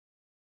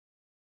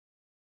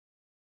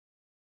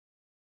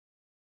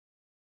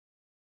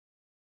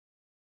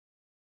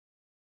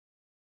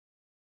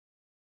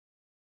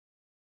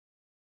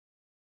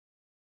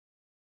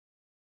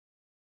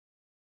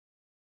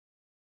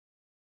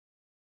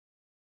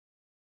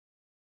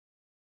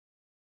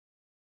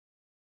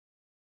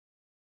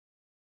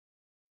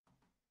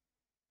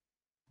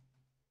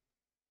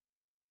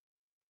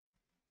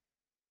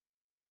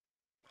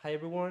Hi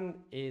everyone,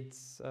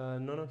 it's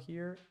Nono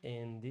here,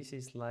 and this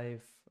is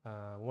live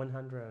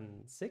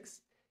 106.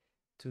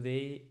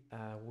 Today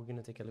we're going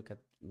to take a look at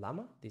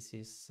Llama. This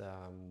is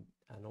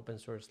an open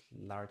source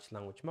large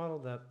language model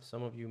that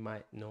some of you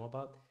might know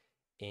about,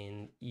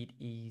 and it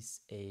is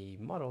a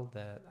model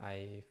that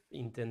I've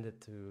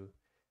intended to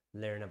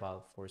learn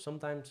about for some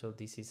time. So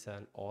this is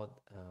an odd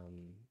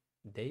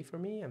day for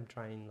me. I'm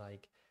trying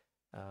like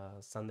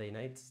Sunday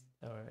nights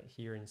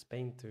here in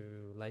Spain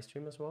to live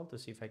stream as well to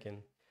see if I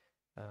can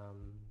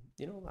um,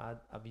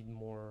 add a bit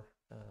more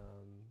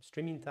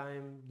streaming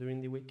time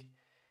during the week.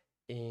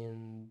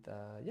 And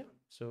yeah,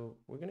 so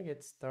we're gonna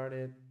get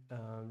started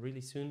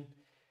really soon.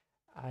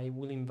 I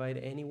will invite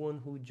anyone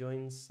who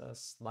joins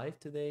us live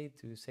today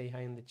to say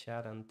hi in the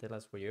chat and tell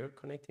us where you're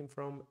connecting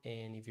from.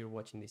 And if you're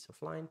watching this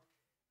offline,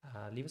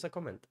 leave us a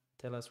comment.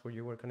 Tell us where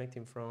you were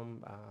connecting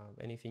from,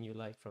 anything you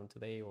like from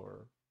today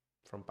or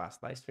from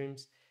past live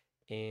streams.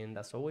 And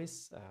as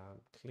always,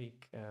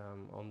 click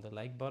on the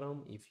like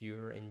button if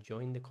you're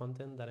enjoying the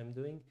content that I'm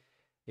doing.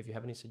 If you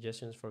have any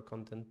suggestions for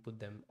content, put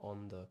them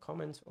on the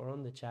comments or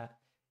on the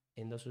chat.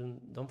 And also,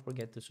 don't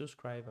forget to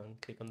subscribe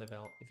and click on the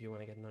bell if you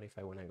want to get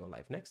notified when I go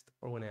live next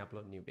or when I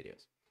upload new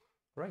videos.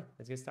 All right,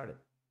 let's get started.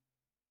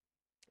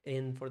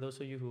 And for those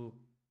of you who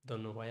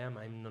don't know who I am,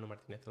 I'm Nono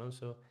Martinez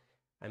Alonso.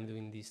 I'm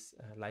doing this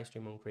live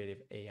stream on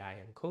creative AI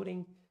and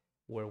coding,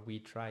 where we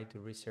try to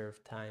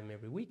reserve time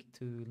every week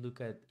to look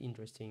at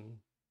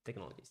interesting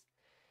technologies.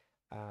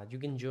 You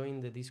can join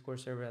the Discord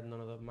server at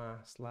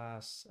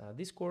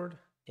nono.ma/discord.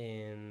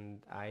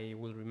 And I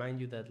will remind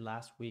you that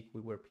last week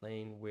we were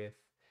playing with,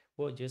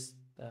 well, just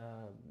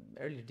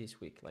earlier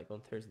this week, like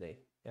on Thursday,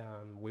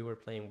 we were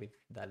playing with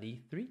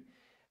DALI 3,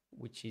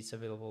 which is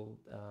available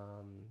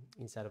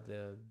inside of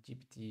the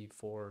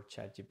GPT-4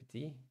 chat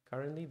GPT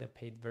currently, the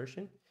paid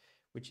version,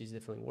 which is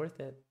definitely worth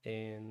it.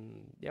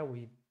 And yeah,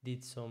 we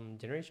did some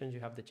generations. You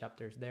have the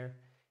chapters there,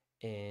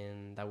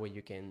 and that way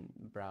you can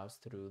browse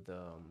through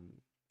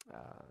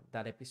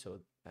that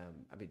episode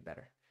a bit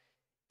better.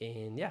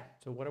 And yeah,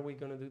 so what are we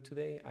going to do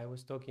today? I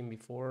was talking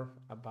before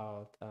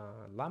about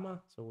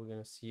Llama. So we're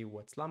going to see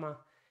what's Llama,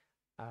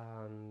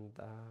 and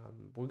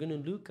we're going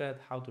to look at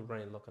how to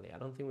run it locally. I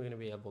don't think we're going to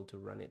be able to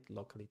run it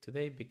locally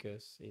today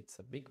because it's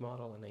a big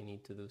model and I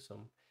need to do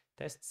some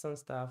tests and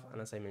stuff. And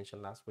as I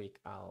mentioned last week,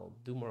 I'll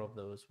do more of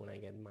those when I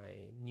get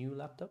my new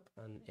laptop,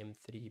 an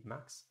M3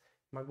 Max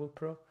MacBook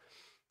Pro,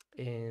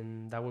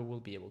 and that way we'll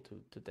be able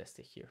to test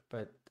it here.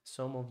 But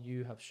some of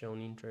you have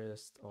shown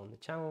interest on the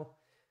channel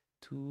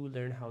to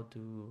learn how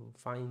to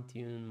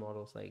fine-tune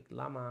models like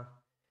Llama,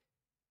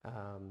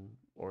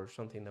 or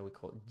something that we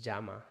call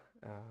Llama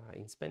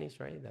in Spanish,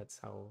 right? That's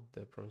how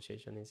the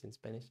pronunciation is in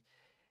Spanish.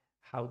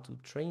 How to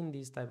train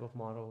these type of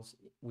models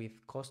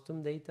with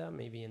custom data,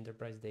 maybe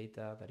enterprise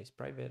data that is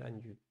private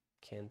and you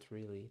can't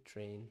really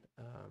train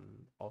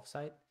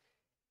offsite.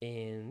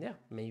 And yeah,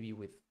 maybe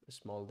with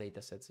small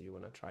data sets, you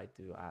want to try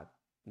to add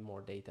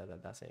more data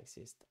that doesn't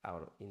exist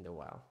out in the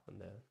wild on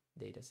the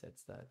data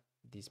sets that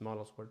these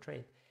models were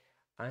trained.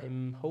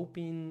 I'm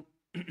hoping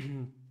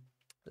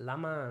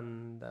Llama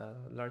and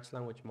large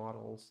language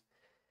models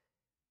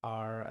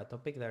are a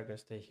topic that are going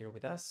to stay here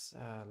with us.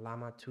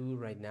 Llama 2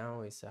 right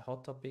now is a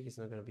hot topic. It's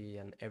not going to be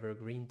an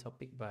evergreen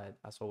topic, but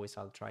as always,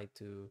 I'll try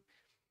to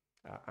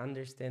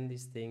understand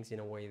these things in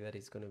a way that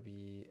is going to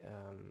be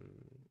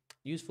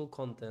useful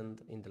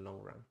content in the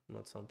long run,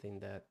 not something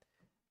that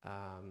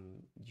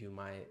you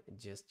might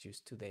just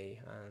use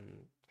today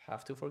and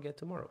have to forget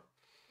tomorrow.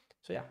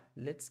 So yeah,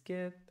 let's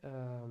do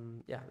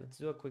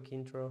a quick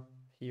intro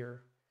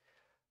here.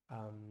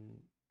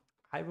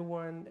 Hi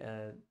everyone,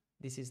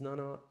 this is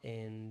Nono,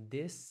 and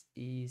this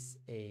is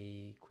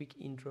a quick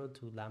intro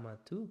to Llama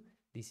 2.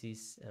 This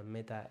is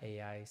Meta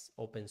AI's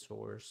open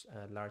source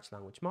large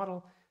language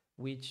model,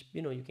 which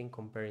you can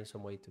compare in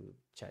some way to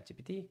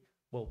ChatGPT.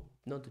 Well,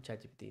 not to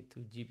ChatGPT, to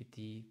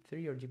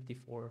GPT-3 or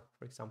GPT-4, for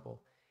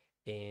example.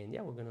 And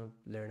yeah, we're gonna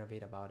learn a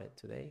bit about it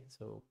today.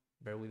 So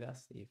bear with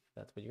us if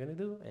that's what you're gonna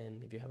do.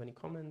 And if you have any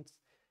comments,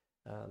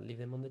 leave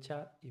them on the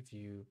chat. If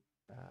you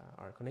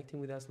are connecting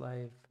with us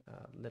live,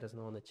 let us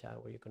know on the chat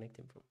where you're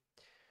connecting from.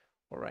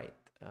 All right,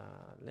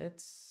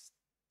 let's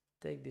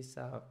take this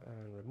out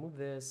and remove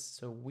this.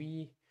 So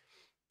we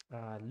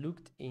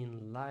looked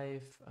in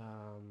live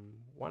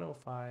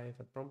 105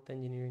 at prompt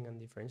engineering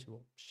and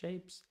differentiable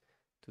shapes.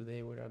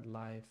 Today we're at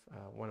live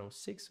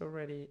 106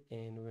 already,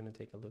 and we're going to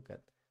take a look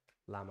at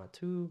Llama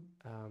 2.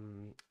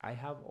 I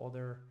have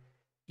other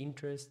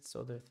interests,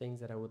 other things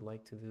that I would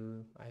like to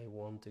do. I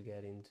want to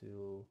get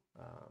into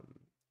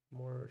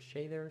more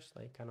shaders,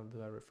 like kind of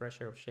do a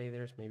refresher of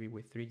shaders, maybe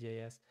with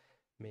Three.js,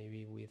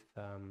 maybe with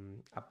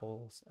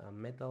Apple's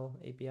Metal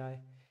API.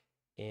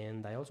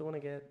 And I also want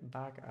to get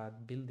back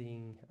at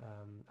building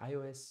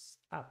iOS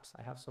apps.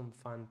 I have some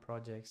fun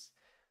projects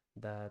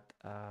that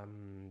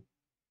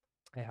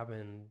I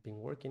haven't been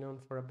working on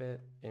for a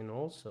bit. And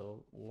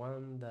also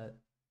one that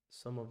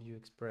some of you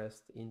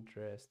expressed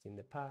interest in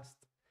the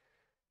past.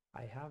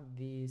 I have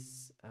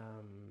this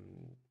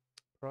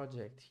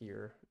project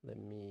here.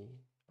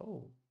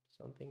 Oh,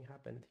 something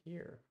happened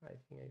here. I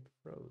think I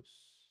froze.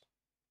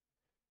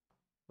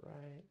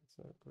 Right, it's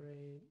not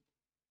great.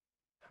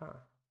 Huh,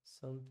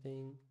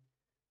 something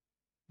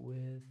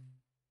with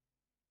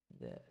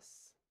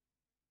this.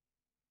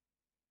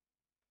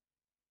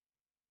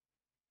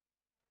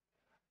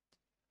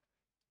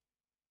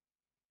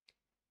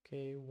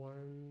 Okay,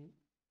 one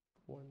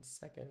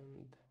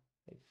second.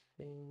 I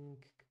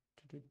think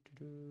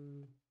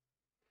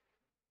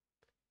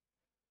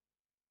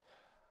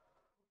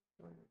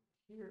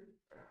here.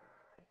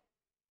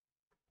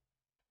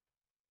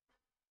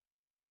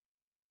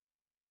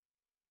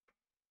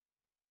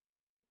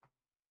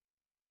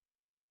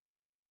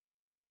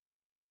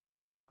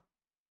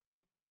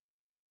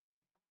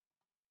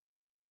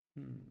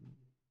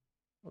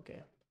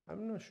 Okay,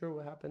 I'm not sure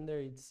what happened there.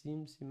 It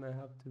seems you might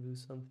have to do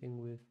something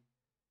with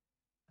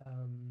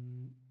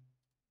um,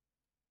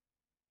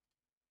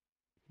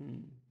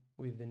 hmm,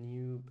 with the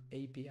new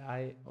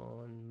API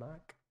on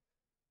Mac.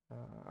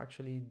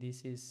 Actually,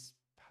 this is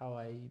how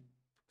I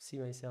see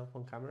myself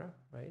on camera,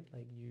 right?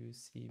 Like you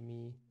see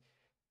me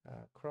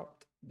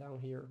cropped down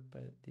here,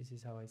 but this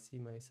is how I see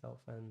myself.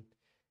 And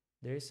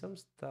there is some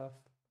stuff.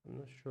 I'm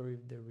not sure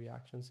if the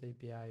reactions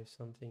API is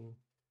something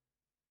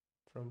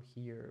from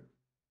here.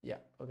 Yeah,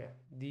 okay.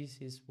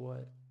 This is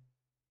what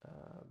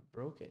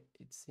broke it,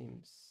 it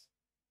seems.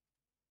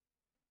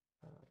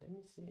 Let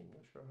me see, I'm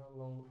not sure how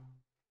long.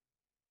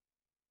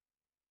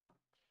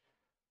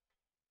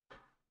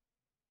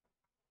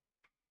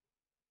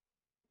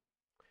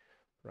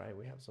 Right,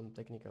 we have some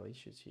technical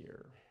issues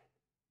here.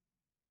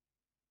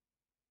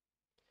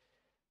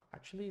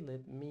 Actually,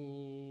 let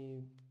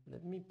me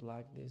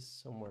plug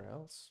this somewhere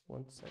else.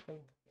 1 second.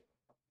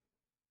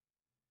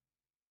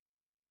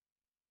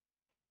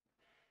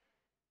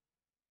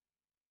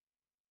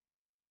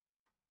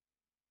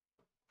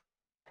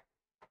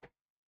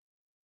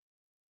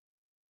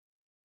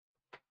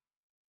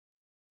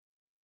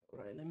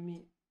 Right, let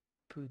me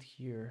put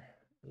here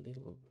a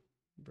little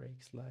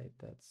break slide.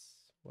 That's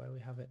why we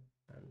have it,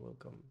 and we'll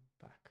come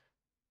back.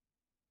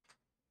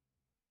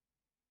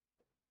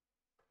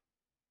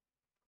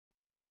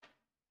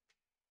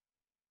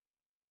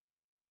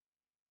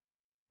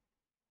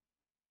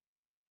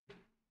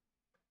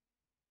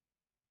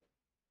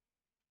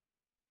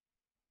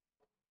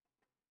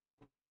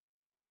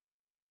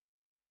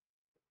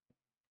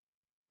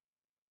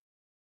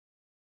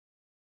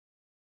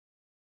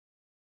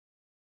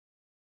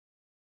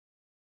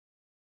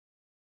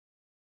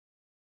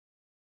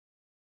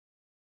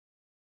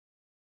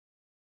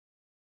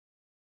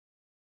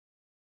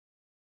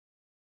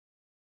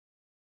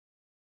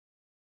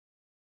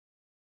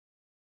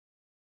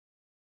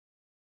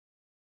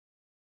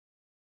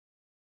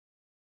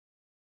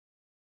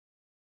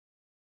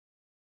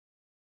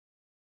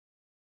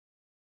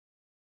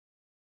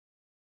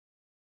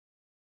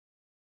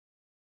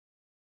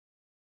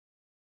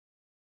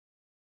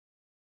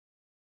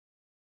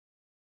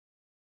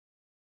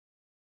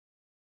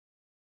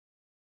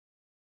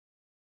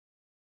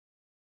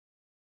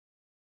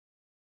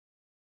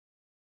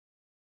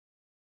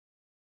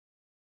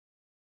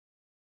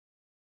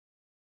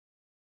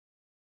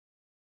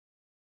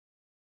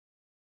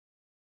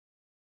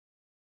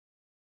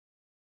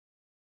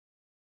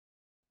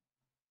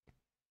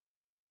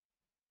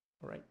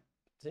 All right,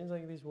 seems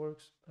like this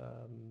works.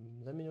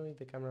 Let me know if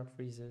the camera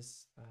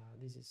freezes.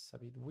 This is a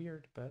bit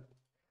weird, but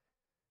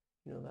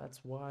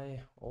that's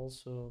why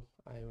also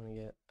I want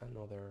to get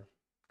another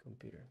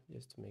computer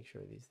just to make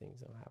sure these things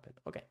don't happen.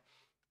 Okay,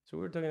 so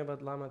we're talking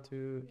about Llama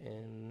 2,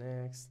 and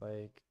next,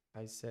 like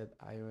I said,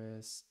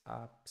 iOS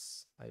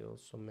apps. I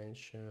also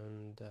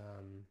mentioned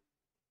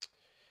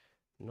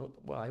Note.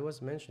 Well, I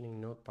was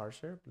mentioning Node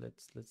Parser.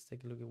 Let's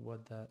take a look at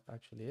what that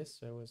actually is.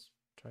 So I was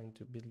trying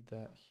to build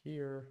that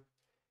here,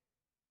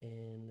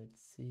 and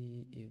let's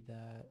see if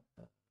that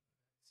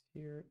is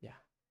here. Yeah.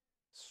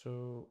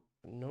 So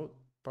Node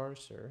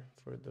Parser,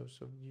 for those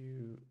of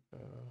you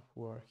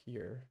who are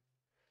here,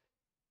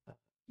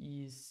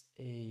 is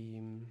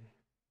an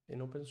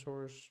open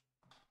source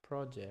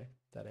project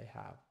that I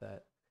have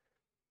that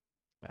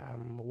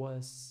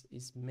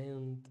is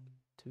meant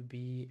to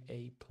be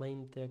a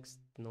plain text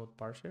node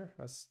parser,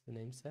 as the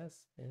name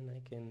says, and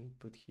I can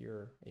put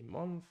here a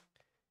month,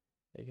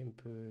 I can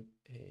put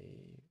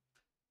a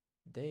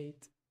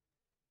date,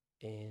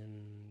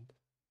 and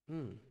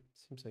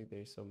seems like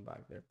there's some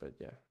back there, but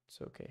yeah,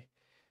 it's okay.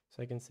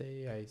 So I can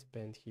say I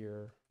spent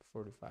here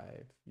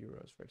 45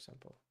 euros, for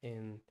example,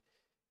 and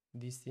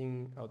this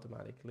thing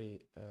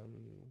automatically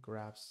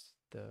grabs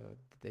the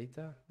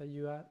data that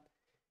you add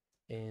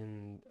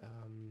and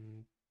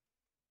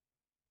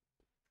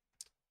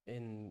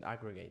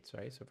aggregates,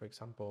 right? So for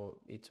example,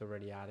 it's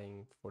already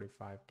adding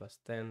 45 plus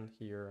 10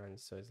 here, and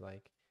so it's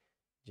like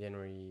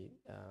January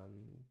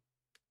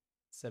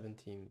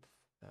 17th,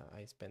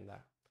 I spend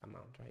that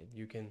amount, right?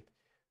 You can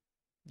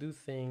do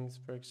things,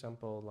 for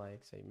example,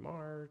 like say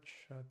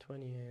March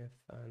 20th,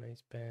 and I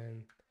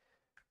spend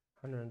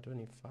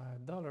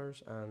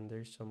 $125, and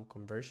there's some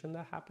conversion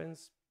that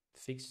happens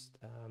fixed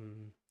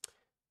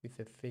with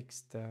a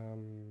fixed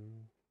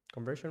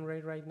conversion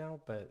rate right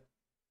now, but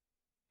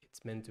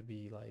it's meant to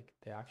be like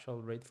the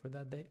actual rate for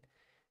that day.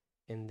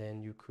 And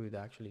then you could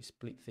actually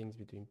split things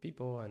between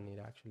people, and it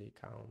actually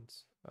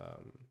counts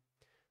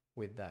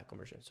with that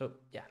conversion. So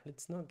yeah,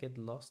 let's not get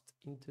lost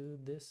into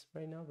this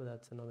right now, but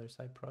that's another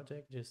side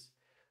project. Just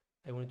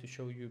I wanted to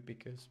show you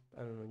because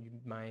I don't know, you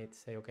might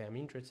say, okay, I'm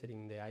interested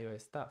in the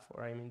iOS stuff,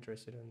 or I'm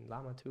interested in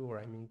Llama 2, or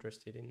I'm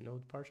interested in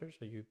node parser.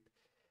 So you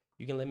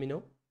can let me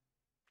know.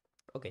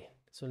 Okay,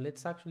 so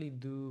let's actually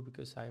do,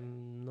 because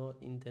I'm not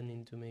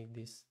intending to make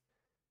this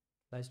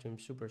live stream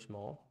super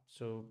small.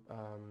 So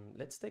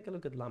let's take a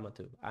look at Llama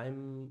 2.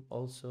 I'm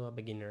also a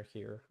beginner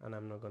here, and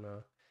I'm not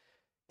gonna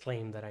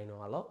claim that I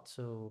know a lot.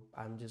 So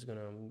I'm just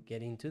gonna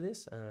get into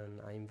this,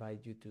 and I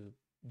invite you to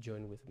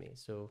join with me.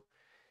 So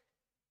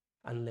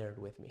and learn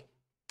with me.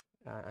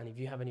 And if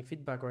you have any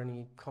feedback or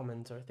any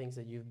comments or things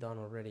that you've done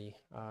already,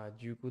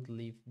 you could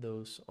leave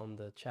those on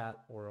the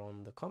chat or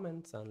on the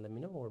comments and let me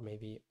know, or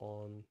maybe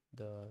on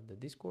the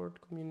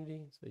Discord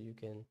community. So you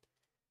can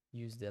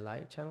use the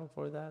live channel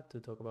for that to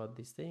talk about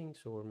these things,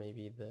 or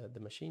maybe the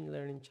machine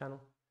learning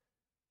channel.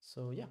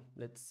 So yeah,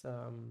 let's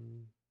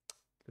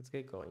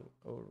get going.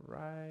 All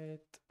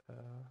right,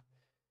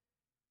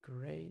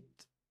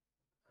 great.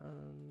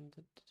 And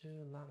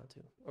Llama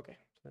 2. Okay,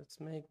 so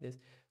let's make this.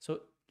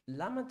 So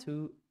Llama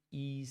 2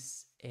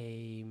 is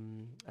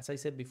as I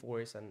said before,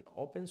 is an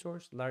open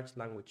source large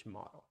language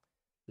model.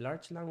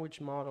 Large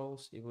language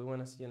models, if we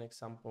want to see an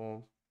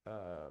example,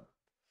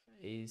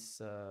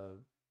 is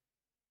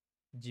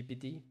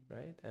GPT,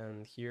 right?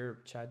 And here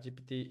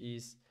ChatGPT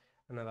is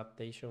an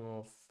adaptation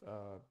of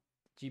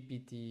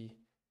GPT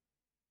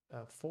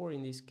 4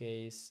 in this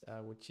case,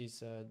 which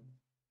is a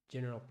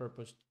general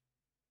purpose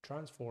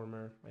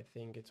transformer. I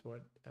think it's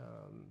what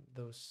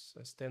those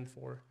stand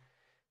for.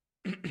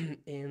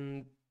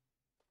 And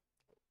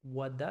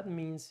what that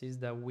means is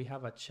that we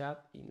have a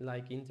chat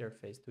like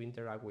interface to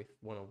interact with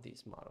one of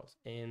these models.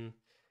 And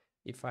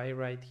if I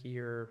write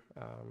here,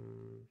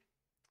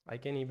 I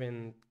can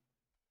even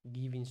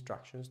give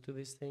instructions to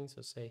this thing.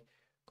 So say,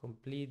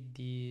 complete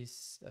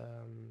this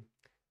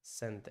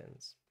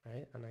sentence,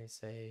 right? And I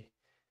say,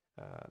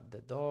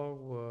 the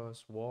dog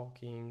was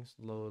walking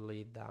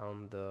slowly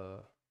down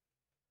the,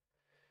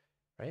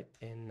 right?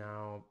 And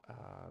now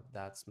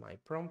that's my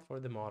prompt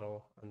for the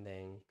model. And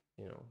then,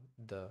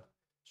 the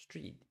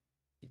street,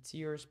 its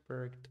ears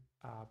perked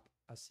up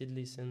as it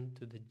listened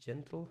to the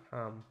gentle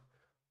hum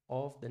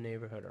of the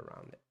neighborhood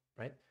around it,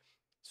 right?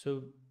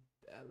 So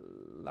a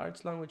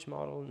large language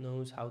model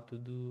knows how to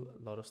do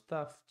a lot of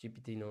stuff.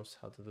 GPT knows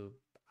how to do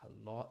a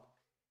lot.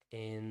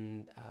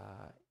 And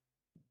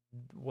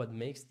what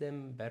makes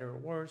them better or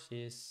worse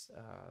is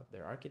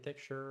their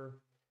architecture,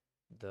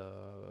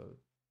 the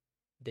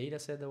data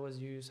set that was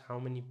used, how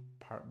many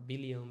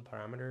billion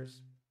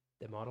parameters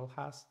the model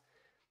has,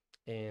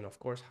 and of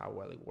course how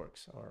well it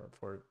works or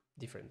for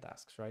different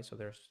tasks, right? So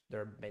there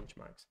are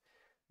benchmarks.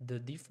 The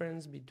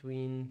difference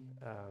between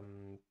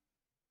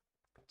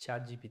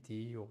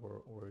ChatGPT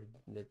or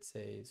let's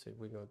say, so if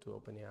we go to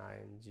OpenAI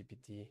and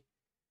GPT,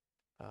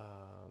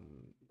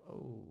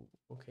 oh,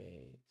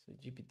 okay, so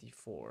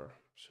GPT-4.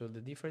 So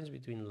the difference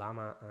between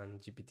Llama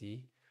and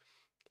GPT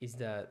is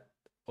that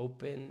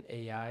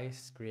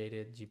OpenAI's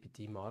created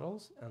GPT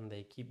models, and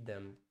they keep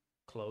them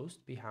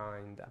closed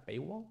behind a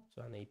paywall,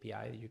 so an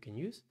API that you can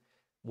use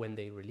when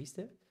they released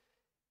it.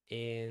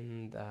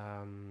 And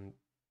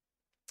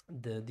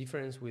the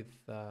difference with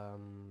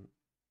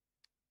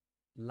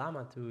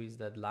Llama 2 is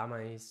that Llama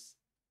is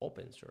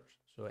open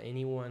source. So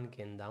anyone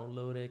can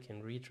download it,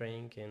 can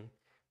retrain, can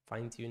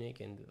fine tune it,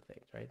 can do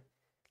things, right?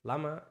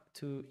 Llama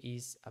 2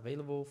 is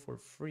available for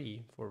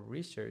free for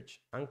research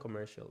and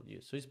commercial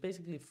use. So it's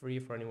basically free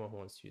for anyone who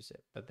wants to use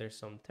it. But there's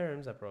some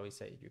terms that probably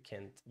say you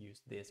can't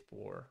use this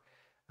for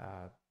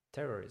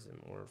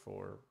terrorism or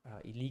for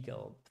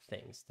illegal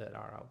things that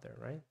are out there,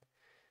 right?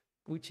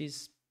 Which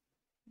is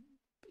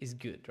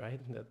good, right?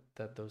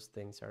 That those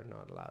things are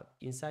not allowed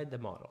inside the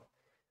model.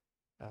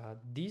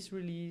 This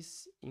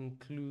release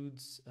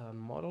includes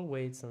model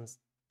weights and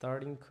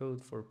starting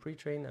code for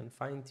pre-trained and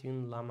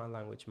fine-tuned Llama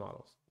language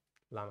models.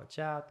 Llama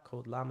Chat,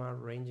 Code Llama,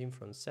 ranging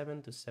from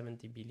 7 to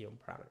 70 billion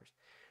parameters,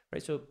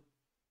 right? So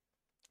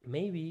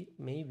maybe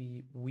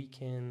we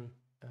can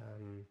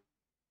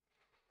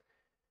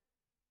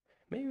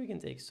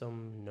take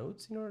some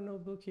notes in our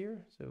notebook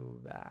here.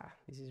 So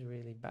this is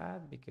really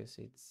bad because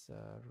it's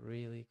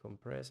really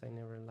compressed. I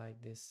never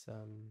like this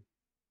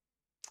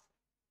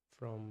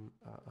from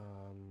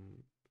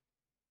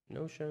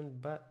Notion,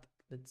 but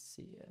let's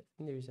see. I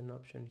think there is an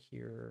option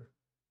here,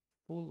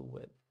 full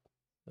width.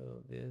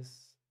 So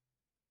this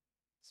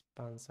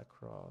spans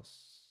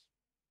across.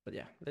 But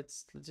yeah,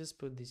 let's just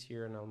put this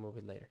here and I'll move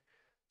it later.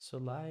 So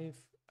live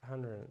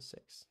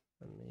 106,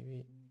 and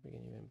maybe we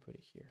can even put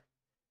it here.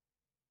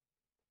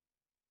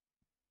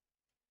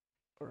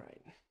 All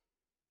right.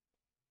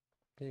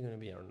 This is going to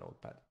be our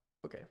notepad.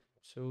 Okay.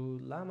 So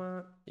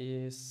Llama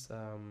is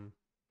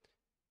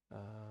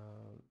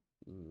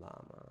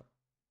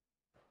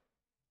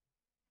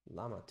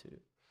Llama 2,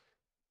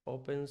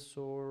 open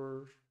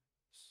source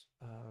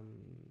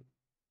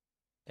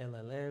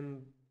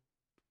LLM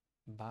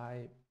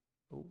by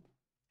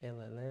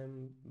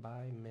LLM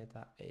by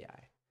Meta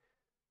AI.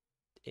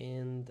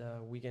 And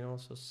we can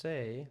also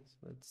say,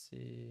 so let's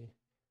see,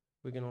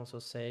 we can also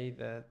say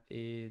that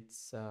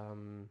it's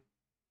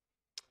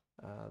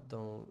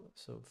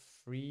so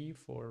free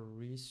for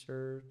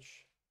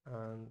research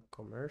and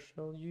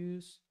commercial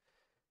use.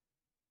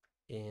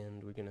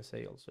 And we're gonna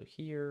say also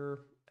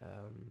here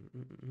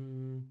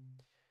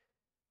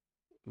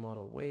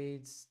model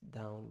weights,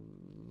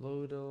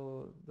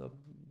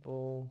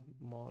 downloadable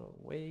model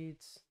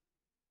weights,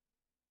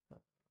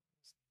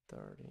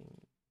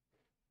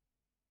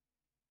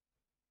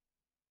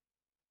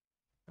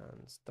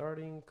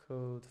 starting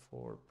code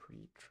for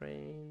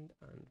pre-trained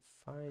and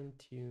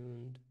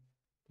fine-tuned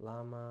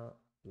Llama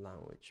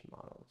language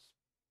models.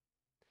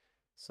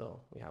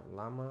 So we have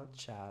Llama,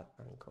 chat,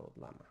 and code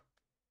Llama.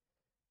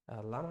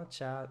 Llama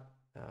chat,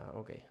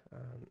 okay,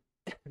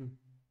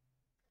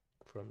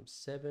 from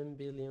 7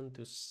 billion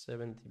to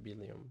 70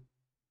 billion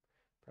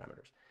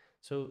parameters.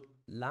 So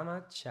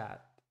Llama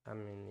chat, I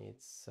mean,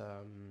 it's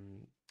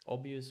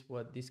obvious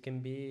what this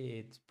can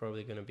be. It's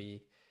probably going to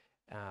be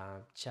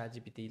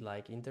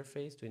ChatGPT-like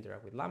interface to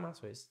interact with Llama.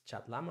 So it's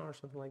Chat Llama or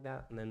something like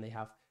that. And then they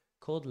have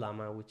Code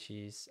Llama, which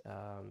is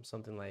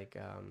something like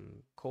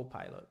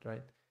Copilot,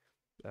 right?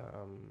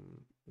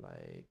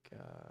 Like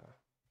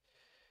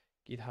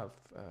GitHub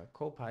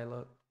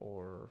Copilot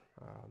or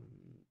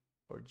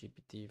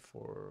GPT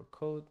for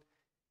code,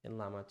 and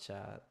Llama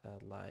chat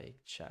like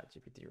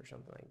ChatGPT or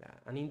something like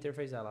that. An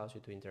interface that allows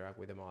you to interact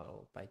with the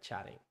model by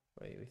chatting,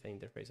 right, with the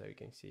interface that you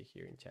can see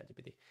here in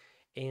ChatGPT.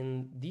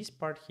 And this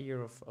part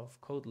here of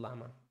Code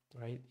Llama,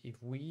 right,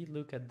 if we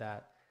look at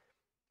that,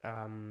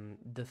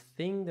 the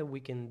thing that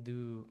we can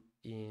do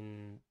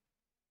in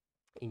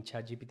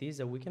ChatGPT is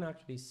that we can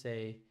actually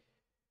say,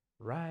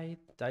 write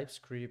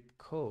TypeScript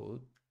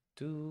code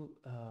to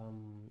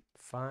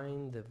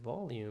find the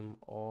volume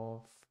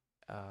of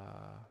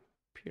a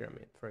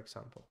pyramid, for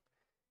example.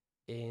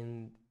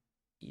 And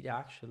it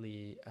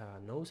actually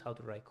knows how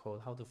to write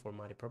code, how to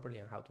format it properly,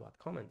 and how to add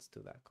comments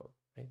to that code,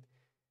 right?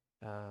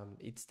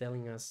 It's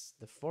telling us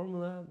the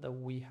formula that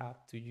we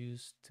have to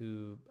use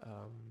to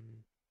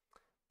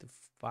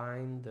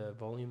find the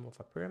volume of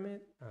a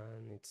pyramid,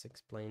 and it's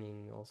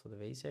explaining also the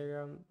base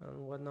area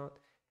and whatnot.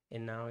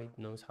 And now it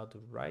knows how to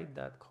write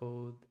that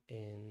code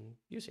and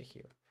use it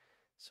here.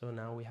 So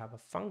now we have a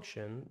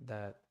function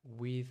that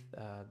with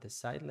the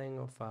side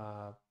length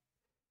of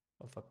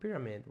a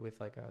pyramid with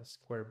like a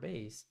square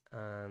base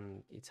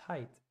and its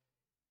height,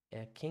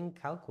 can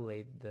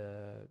calculate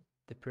the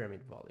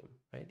pyramid volume,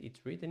 right?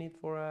 It's written it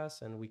for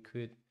us, and we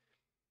could,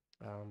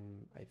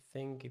 I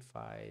think if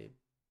I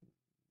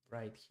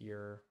write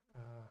here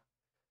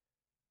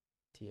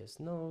TS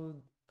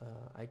node,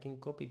 I can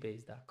copy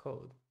paste that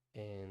code,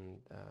 and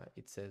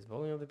it says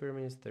volume of the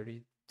pyramid is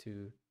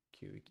 32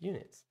 cubic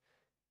units,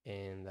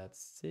 and that's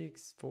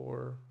 6,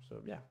 4.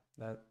 So yeah,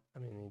 that, I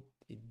mean,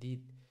 it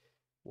did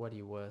what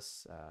it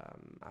was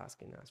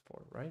asking us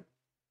for, right?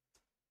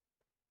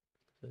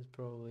 So it's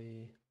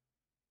probably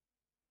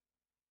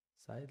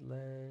side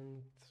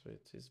length, so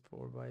it is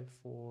 4 by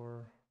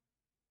 4,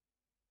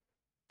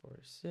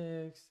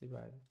 6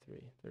 divided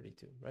 3,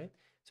 32, right?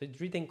 So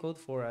it's written code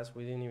for us.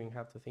 We didn't even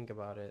have to think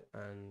about it,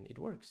 and it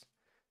works.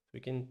 We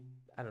can,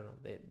 I don't know,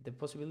 the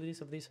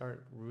possibilities of this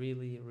are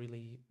really,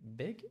 really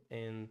big,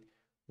 and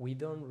we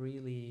don't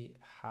really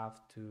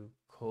have to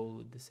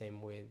code the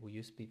same way we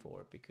used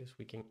before, because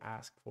we can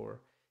ask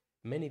for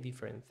many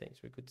different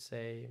things. We could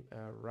say,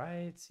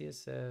 write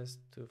CSS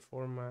to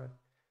format,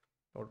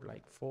 or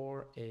like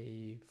for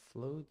a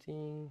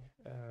floating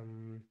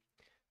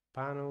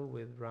panel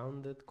with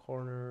rounded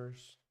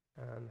corners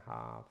and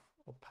have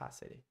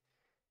opacity,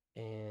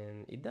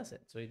 and it does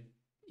it. So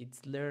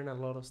it's learned a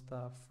lot of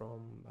stuff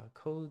from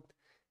code,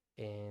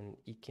 and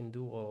it can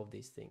do all of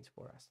these things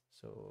for us.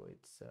 So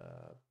it's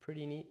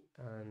pretty neat,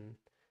 and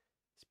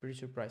it's pretty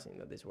surprising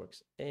that this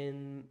works.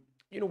 And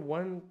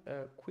one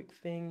quick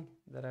thing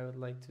that I would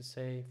like to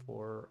say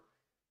for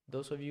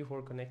those of you who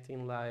are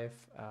connecting live,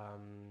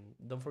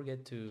 don't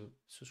forget to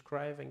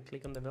subscribe and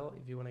click on the bell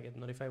if you want to get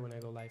notified when I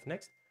go live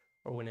next,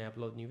 or when I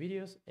upload new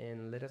videos,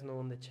 and let us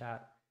know in the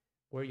chat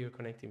where you're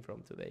connecting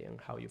from today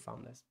and how you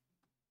found us.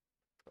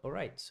 All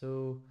right,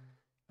 so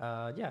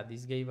yeah,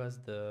 this gave us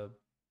the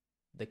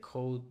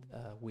code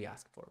we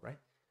asked for, right?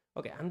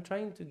 Okay, I'm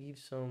trying to give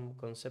some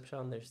conceptual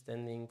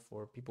understanding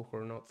for people who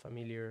are not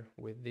familiar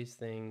with these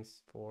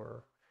things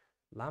for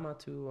Llama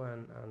 2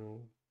 and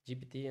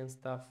GPT and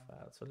stuff.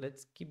 So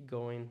let's keep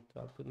going.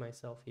 So I'll put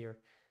myself here.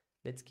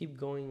 Let's keep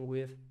going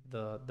with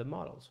the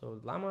model.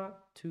 So Llama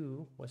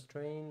 2 was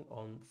trained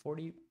on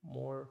 40%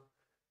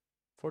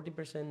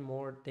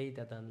 more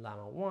data than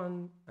Llama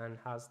 1 and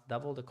has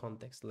double the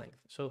context length.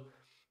 So,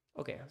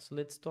 okay, so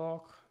let's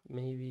talk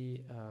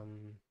maybe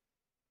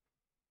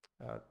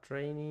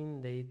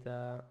training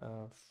data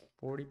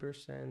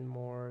 40%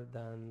 more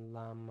than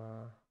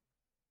Llama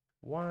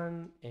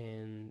 1,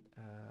 and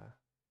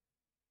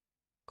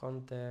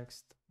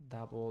context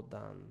double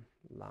than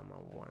Llama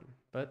 1.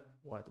 But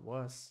what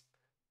was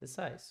the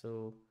size?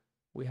 So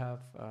we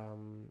have,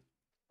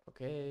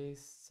 okay,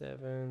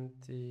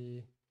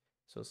 70,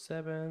 so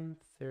 7,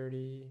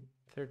 30,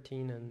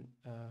 13, and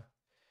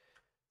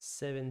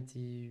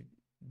 70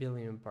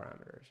 billion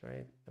parameters,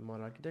 right? The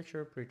model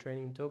architecture,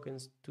 pre-training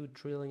tokens, 2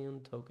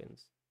 trillion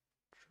tokens.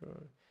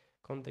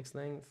 Context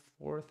length,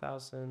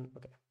 4,000,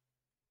 okay.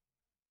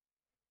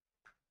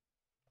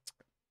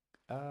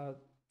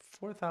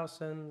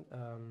 4,000,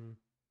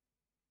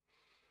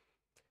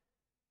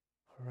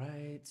 all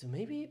right, so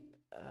maybe,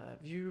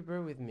 if you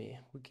bear with me,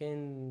 we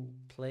can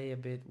play a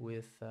bit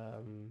with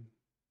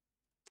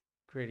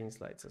creating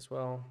slides as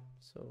well.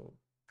 So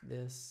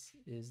this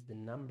is the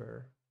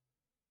number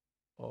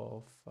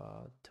of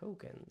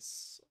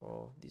tokens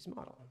of this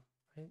model,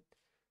 right?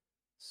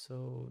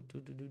 So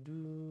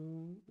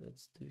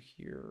let's do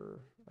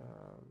here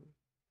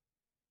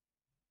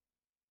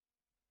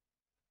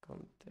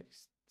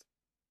context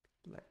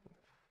length.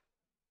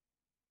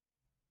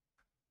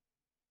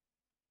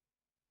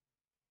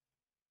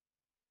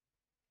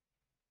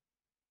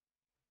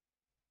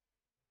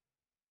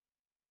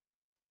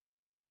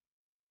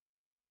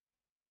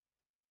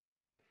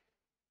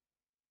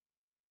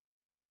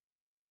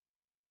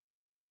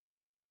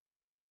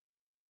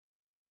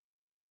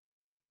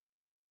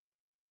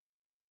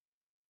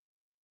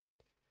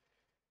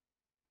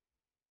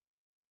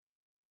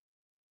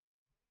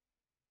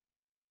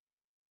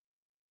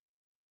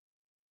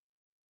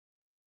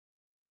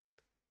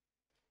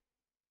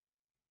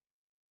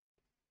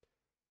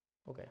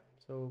 Okay,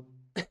 so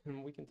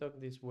we can talk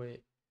this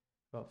way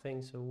about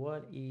things. So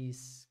what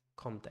is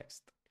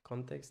context?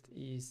 Context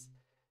is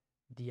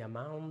the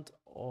amount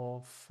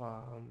of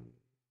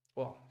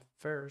well,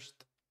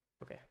 first,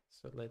 okay,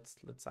 so let's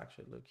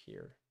actually look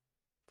here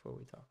before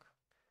we talk.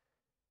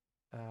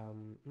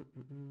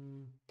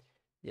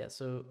 Yeah,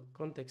 so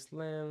context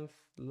length,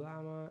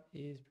 Llama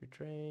is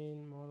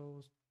pre-trained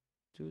models,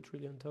 2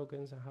 trillion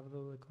tokens, and have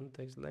the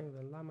context length,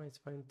 and Llama is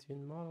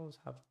fine-tuned models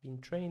have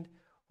been trained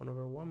on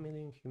over 1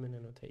 million human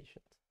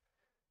annotations.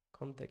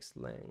 Context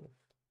length,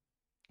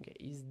 okay,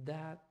 is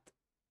that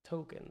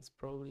tokens?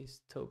 Probably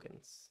is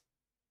tokens.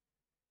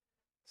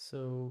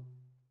 So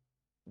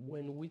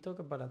when we talk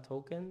about a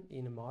token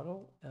in a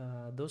model,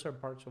 those are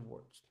parts of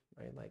words,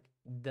 right? Like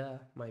the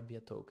might be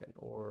a token,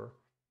 or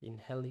in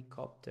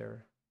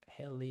helicopter,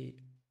 helicopter.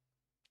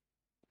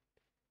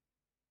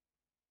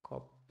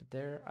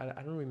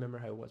 I don't remember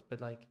how it was,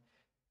 but like,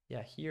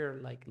 yeah,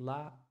 here like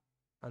la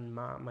and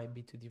ma might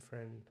be two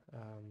different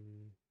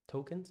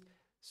tokens.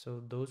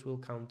 So those will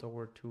count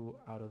over 2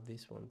 out of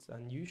these ones.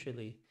 And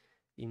usually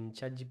in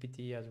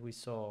ChatGPT, as we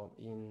saw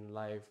in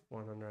live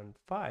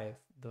 105,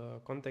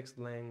 the context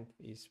length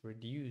is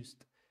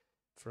reduced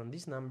from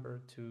this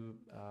number to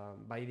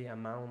by the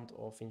amount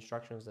of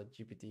instructions that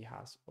GPT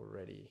has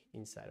already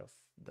inside of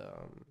the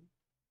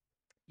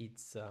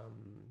its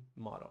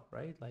model,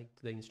 right? Like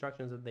the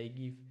instructions that they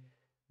give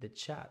the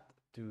chat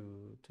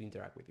to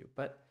interact with you.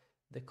 But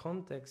the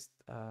context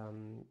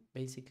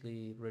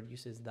basically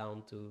reduces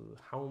down to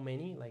how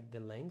many, like the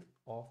length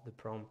of the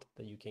prompt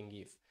that you can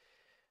give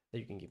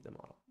the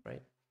model,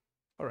 right?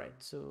 All right,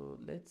 so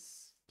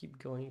let's keep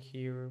going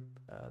here,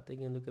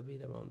 taking a look a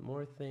bit about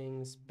more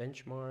things,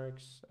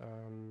 benchmarks.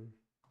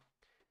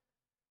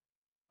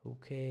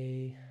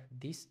 Okay,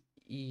 this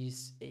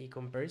is a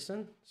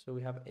comparison. So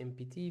we have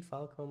MPT,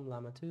 Falcon,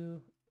 Llama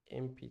 2,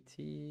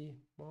 MPT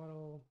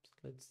model.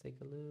 Let's take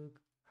a look.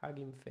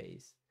 Hugging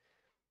Face.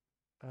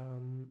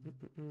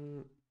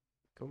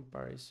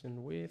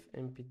 Comparison with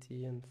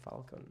MPT and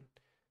Falcon.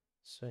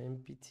 So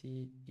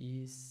MPT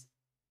is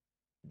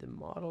the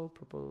model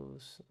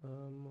proposed,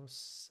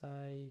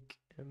 Mosaic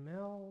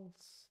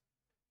MLs,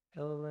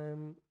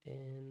 LLM,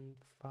 and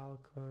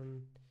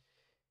Falcon.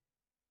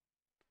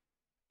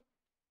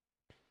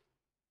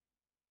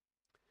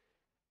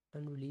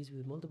 And released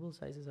with multiple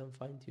sizes and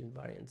fine-tuned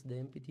variants. The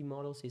MPT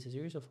model is a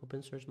series of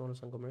open source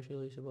models and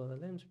commercially usable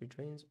LLMs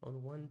retrains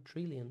on 1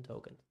 trillion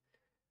tokens.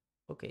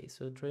 Okay,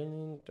 so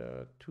training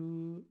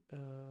 2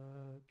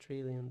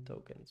 trillion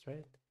tokens,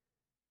 right?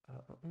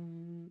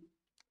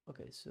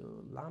 Okay,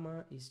 so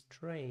Llama is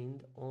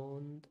trained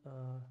on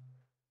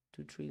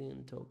 2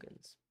 trillion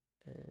tokens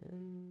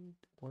and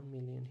 1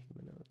 million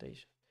human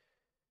annotations.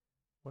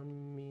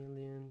 1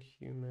 million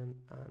human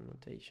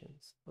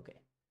annotations. Okay.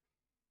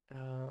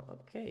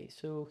 Okay,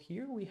 so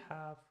here we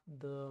have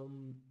the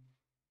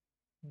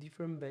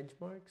different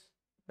benchmarks,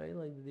 right?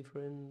 Like the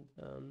different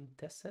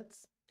test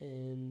sets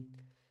and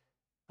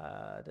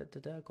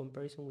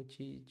comparison with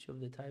each of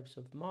the types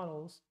of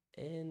models.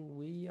 And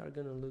we are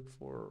gonna look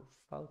for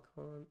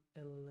Falcon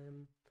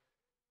LLM.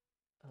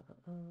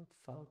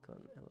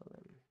 Falcon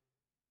LLM.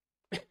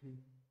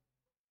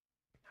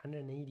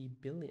 180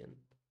 billion.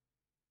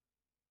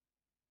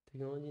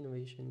 Technology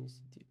Innovation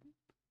Institute.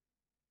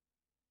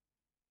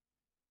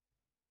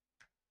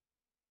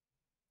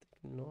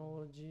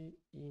 Technology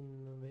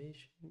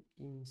Innovation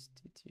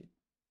Institute,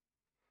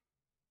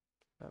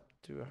 up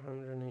to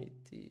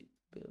 180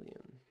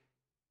 billion.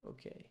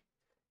 Okay,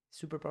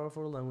 Super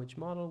powerful language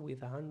model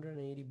with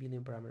 180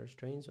 billion parameters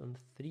trained on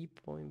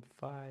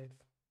 3.5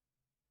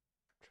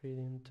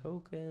 trillion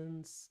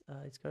tokens.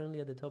 It's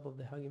currently at the top of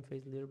the Hugging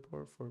Face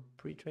leaderboard for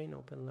pre-trained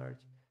open large.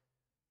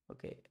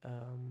 Okay.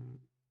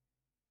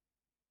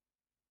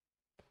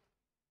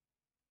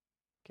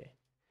 Okay.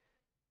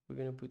 We're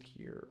gonna put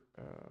here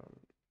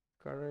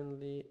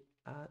currently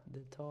at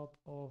the top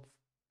of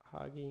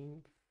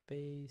Hugging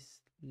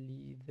Face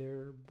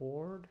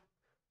leaderboard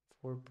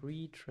for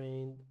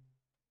pre-trained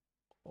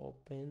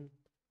open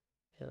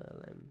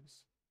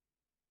LLMs,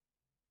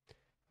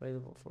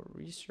 available for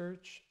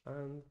research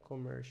and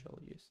commercial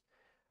use.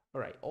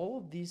 All right, all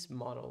of these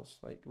models,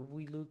 like if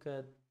we look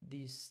at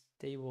this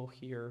table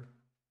here,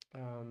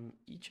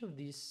 each of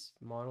these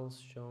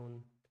models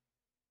shown,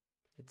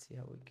 let's see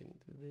how we can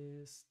do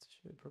this to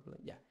show it properly.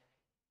 Yeah,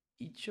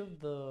 each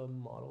of the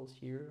models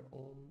here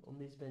on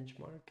this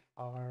benchmark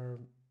are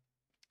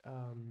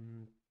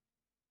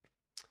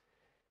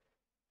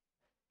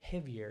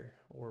heavier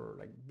or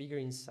like bigger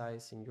in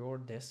size in your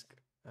disk,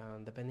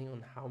 depending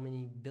on how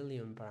many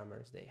billion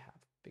parameters they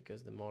have,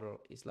 because the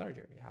model is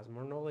larger, it has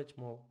more knowledge,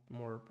 more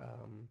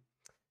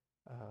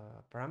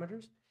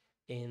parameters,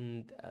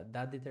 and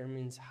that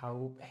determines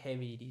how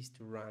heavy it is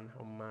to run,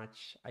 how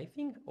much, I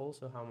think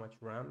also how much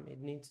RAM it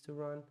needs to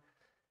run.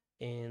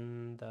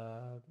 And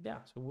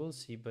yeah, so we'll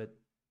see. But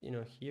you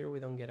know, here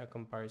we don't get a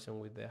comparison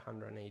with the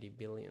 180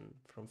 billion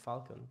from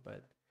Falcon,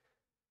 but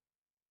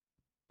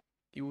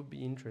it would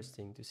be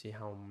interesting to see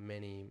how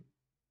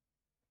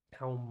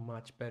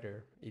much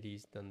better it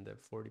is than the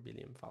 40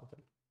 billion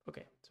Falcon.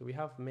 Okay, so we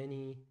have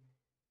many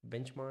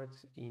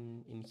benchmarks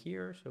in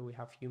here. So we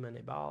have Human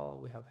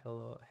Eval, we have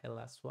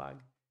Hella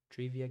Swag,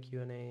 Trivia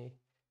Q&A,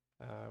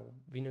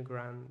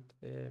 Vinogrand,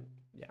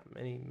 yeah,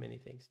 many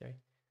things, right?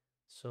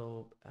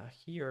 So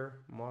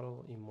here,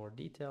 model in more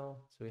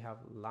detail. So we have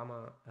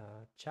Llama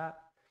chat,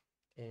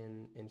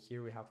 and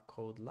here we have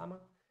code Llama,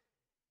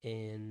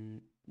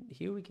 and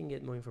here we can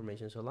get more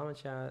information. So Llama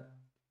chat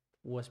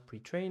was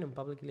pre-trained on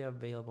publicly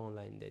available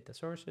online data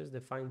sources. The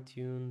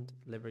fine-tuned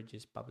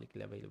leverages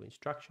publicly available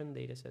instruction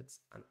datasets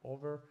and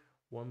over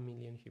 1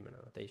 million human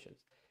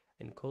annotations.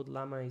 And Code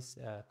Llama is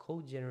a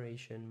code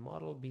generation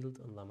model built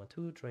on Llama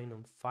 2, trained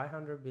on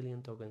 500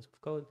 billion tokens of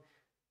code,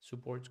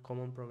 supports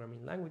common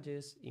programming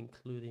languages,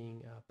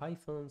 including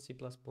Python, C++,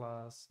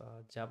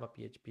 Java,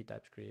 PHP,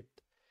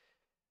 TypeScript,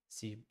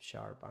 C#,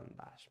 and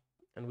Bash.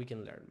 And we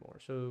can learn more.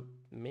 So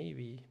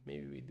maybe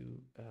we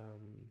do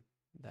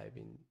dive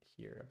in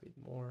here a bit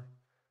more.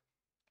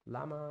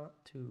 Llama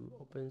 2,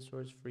 open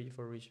source, free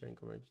for research and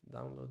commerce.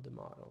 Download the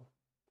model.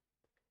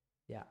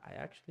 Yeah, I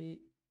actually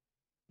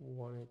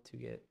wanted to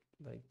get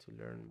to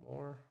learn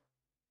more.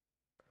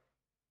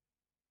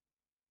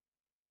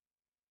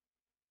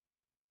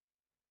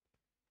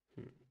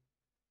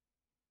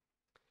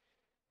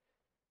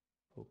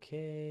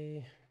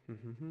 Okay,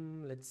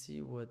 let's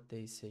see what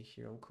they say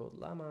here on Code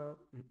Llama.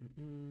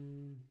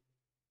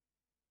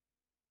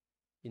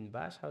 In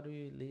Bash, how do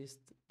you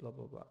list blah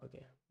blah blah?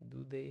 Okay,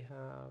 do they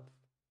have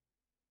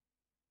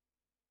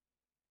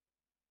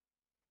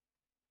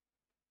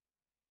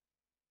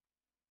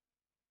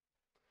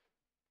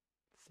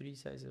three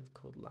sizes of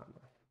Code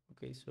Llama?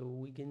 Okay, so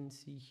we can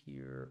see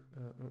here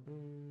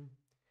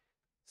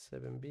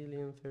 7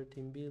 billion,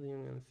 13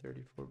 billion, and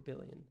 34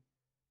 billion.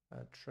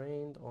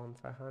 Trained on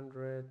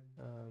 500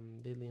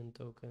 billion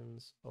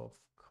tokens of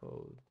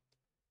code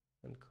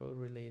and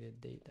code-related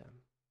data.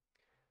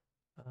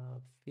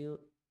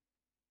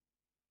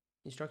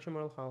 Instruction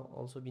model have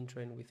also been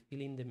trained with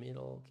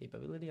fill-in-the-middle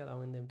capability,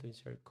 allowing them to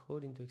insert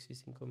code into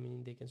existing code,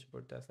 meaning they can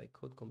support tasks like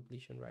code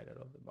completion right out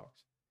of the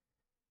box.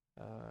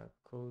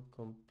 Code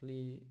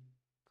completion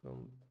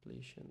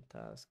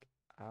task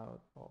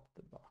out of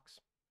the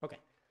box. Okay,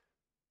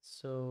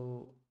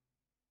 so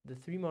the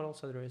three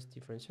models address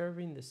different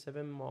serving. The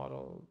 7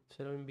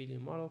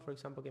 billion model, for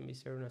example, can be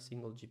served on a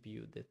single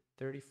GPU. The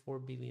 34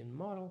 billion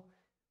model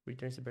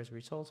returns the best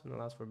results and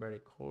allows for better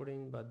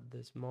coding, but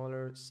the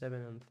smaller 7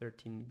 and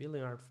 13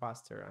 billion are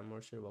faster and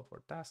more suitable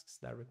for tasks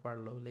that require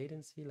low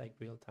latency, like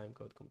real-time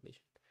code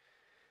completion.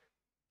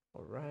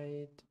 All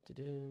right.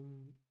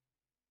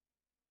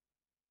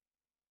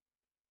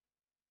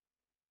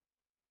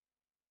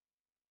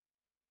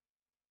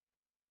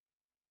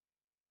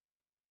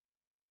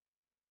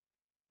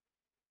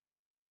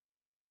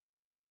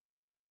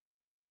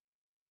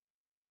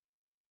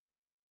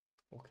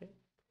 Okay.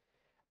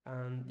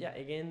 And yeah,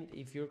 again,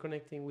 if you're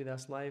connecting with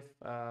us live,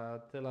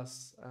 tell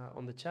us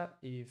on the chat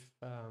if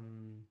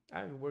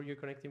where you're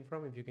connecting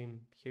from, if you can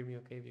hear me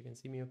okay, if you can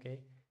see me okay,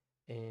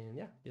 and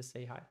yeah, just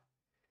say hi.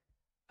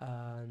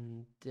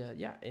 And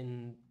yeah,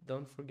 and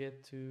don't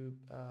forget to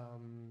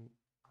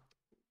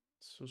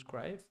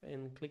subscribe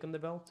and click on the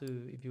bell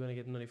if you want to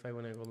get notified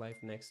when I go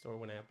live next or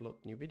when I upload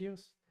new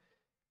videos.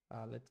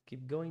 Let's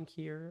keep going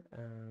here.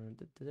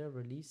 They're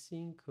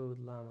releasing Code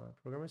Llama.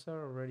 Programmers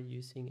are already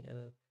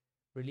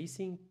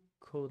releasing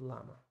Code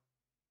Llama.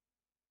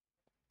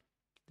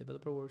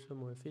 Developer works are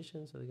more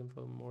efficient, so they can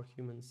follow more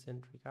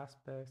human-centric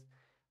aspects.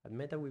 At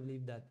Meta, we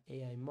believe that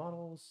AI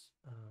models,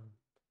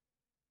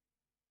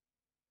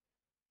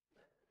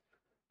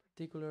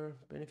 particular,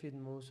 benefit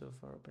most of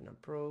our open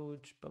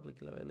approach,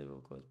 publicly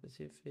available, code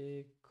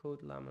specific,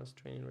 code llamas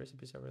training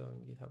recipes are available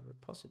in GitHub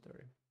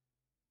repository.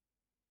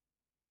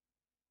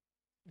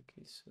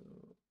 Okay, so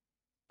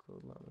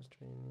code llamas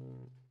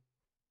training.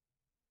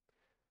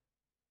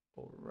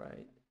 All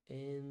right,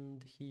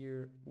 and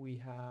here we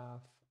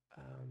have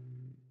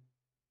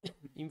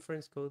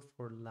inference code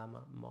for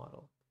llama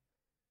model.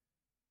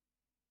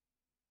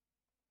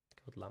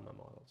 Code llama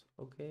models.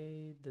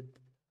 Okay,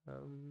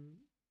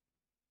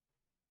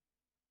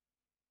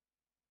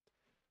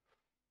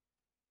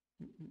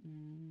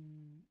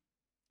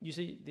 you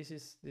see, this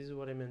is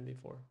what I meant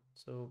before.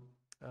 So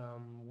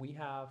we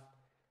have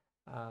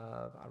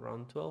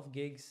around 12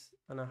 gigs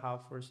and a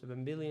half for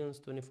 7 billions,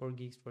 24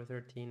 gigs for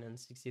 13, and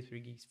 63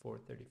 gigs for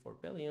 34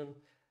 billion.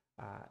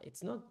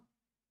 It's not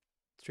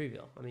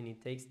trivial. I mean,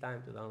 it takes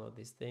time to download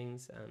these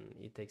things, and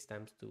it takes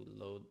time to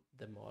load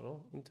the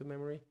model into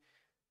memory.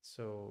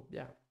 So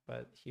yeah,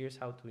 but here's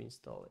how to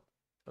install it.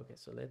 Okay,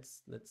 so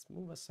let's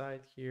move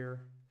aside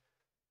here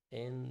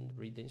and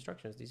read the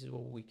instructions. This is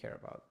what we care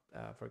about.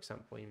 For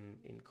example,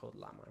 in code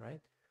llama,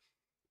 right?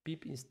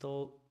 Pip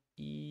install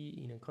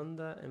in a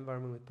conda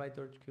environment with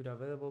PyTorch CUDA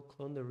available,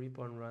 clone the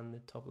repo and run the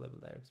top level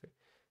directory.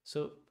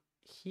 So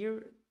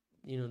here,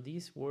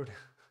 this word,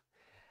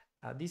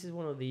 this is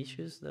one of the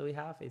issues that we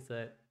have, is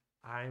that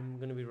I'm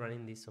going to be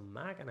running this on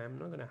Mac, and I'm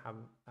not going to have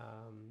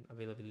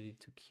availability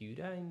to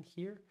CUDA in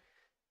here.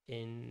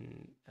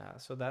 And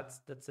so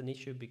that's an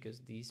issue,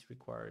 because this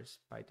requires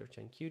PyTorch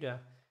and CUDA,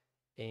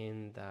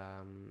 and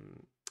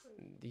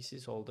this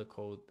is all the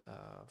code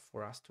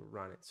for us to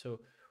run it.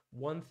 So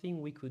one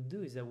thing we could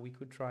do is that we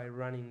could try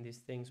running these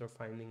things, or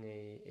finding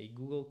a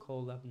Google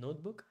Colab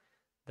notebook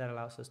that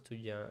allows us to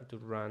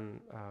run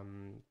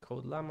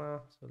code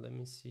llama. So let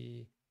me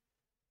see.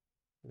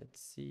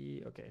 Let's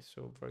see. Okay,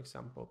 so for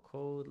example,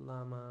 code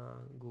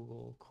llama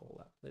Google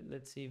Colab.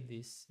 Let's see if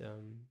this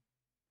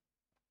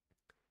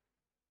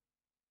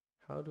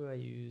how do I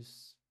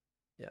use,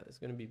 yeah, there's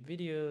going to be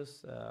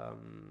videos.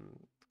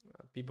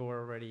 People are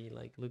already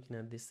like looking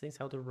at these things,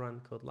 how to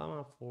run code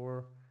llama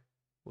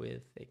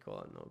with a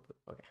Colab notebook.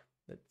 Okay,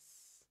 let's,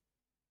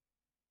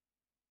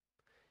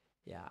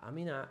 yeah, I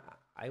mean,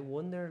 I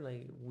wonder,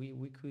 like,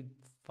 we could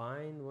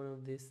find one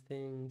of these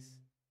things.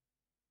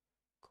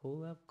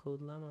 Colab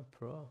code llama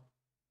Pro.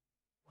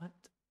 What?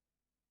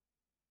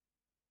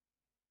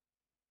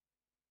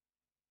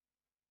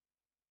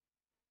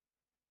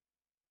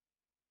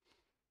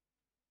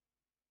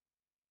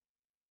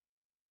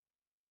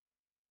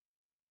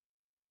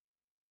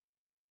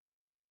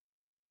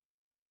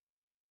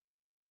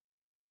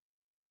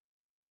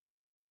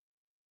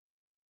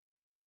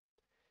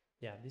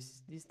 Yeah,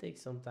 this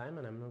takes some time,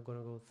 and I'm not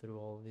gonna go through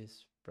all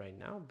this right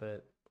now,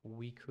 but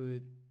we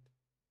could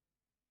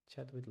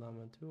chat with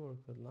llama 2 or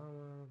code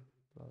llama,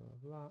 blah blah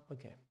blah.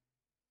 Okay.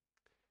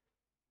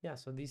 Yeah,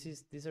 so these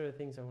are the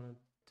things I wanted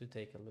to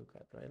take a look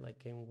at, right? Like,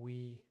 can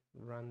we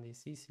run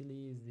this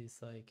easily? Is this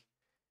like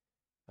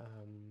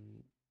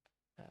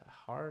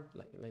hard?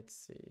 Like, let's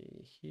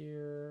see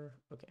here.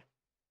 Okay.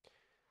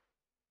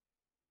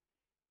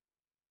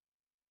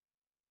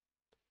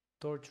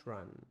 Torch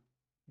run,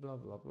 blah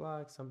blah blah,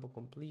 example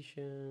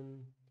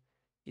completion.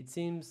 It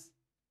seems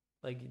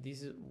like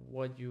this is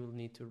what you'll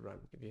need to run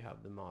if you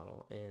have the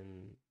model.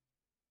 And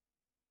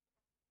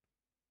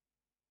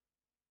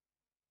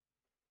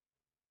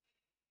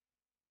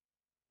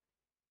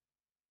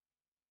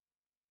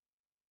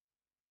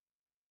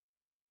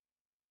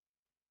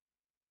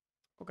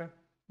okay,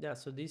 yeah,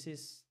 so this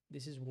is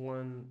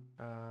one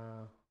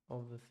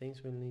of the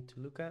things we'll need to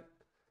look at.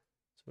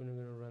 So we're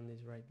gonna run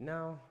this right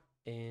now,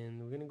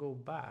 and we're gonna go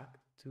back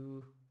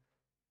to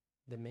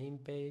the main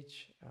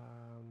page.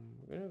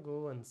 We're gonna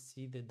go and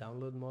see the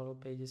download model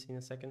pages in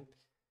a second.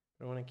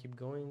 I want to keep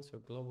going. So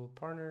global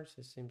partners,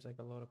 it seems like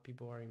a lot of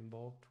people are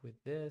involved with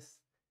this.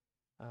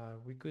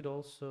 We could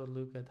also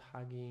look at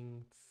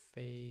Hugging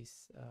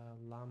Face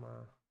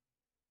Llama.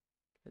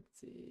 Let's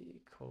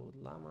see, code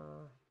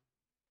llama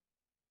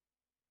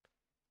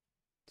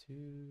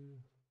 2.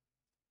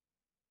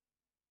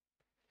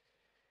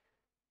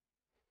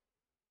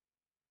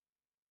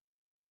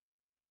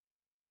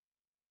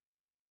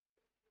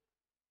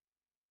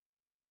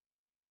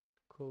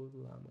 Code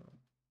llama,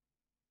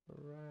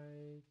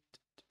 right?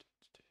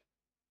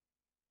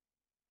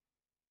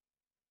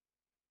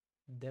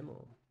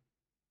 Demo.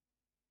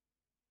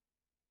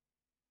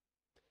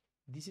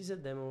 This is a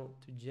demo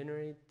to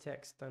generate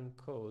text and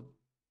code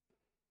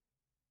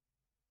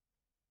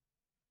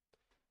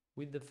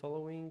with the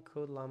following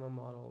code llama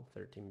model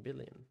 13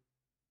 billion.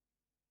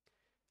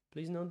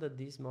 Please note that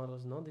this model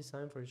is not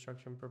designed for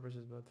instruction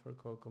purposes, but for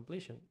code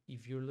completion.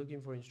 If you're looking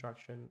for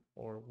instruction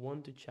or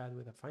want to chat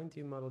with a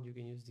fine-tuned model, you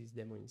can use this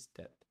demo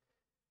instead.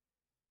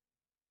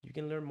 You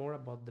can learn more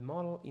about the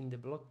model in the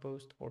blog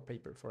post or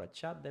paper. For a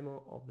chat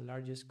demo of the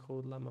largest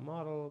code llama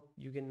model,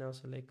 you can now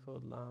select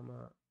code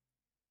llama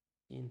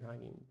in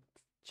Hugging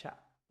Chat.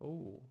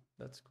 Oh,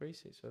 that's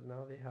crazy. So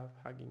now they have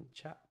Hugging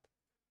Chat.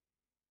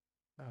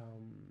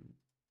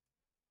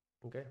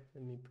 Okay,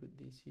 let me put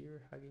this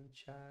here, Hugging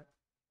Chat.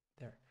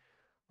 There.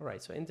 All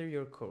right, so enter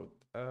your code.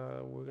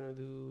 We're gonna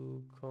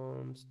do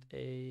const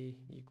A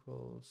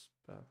equals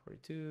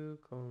 42,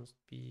 const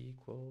B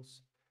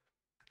equals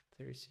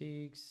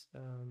 36,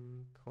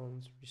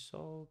 const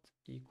result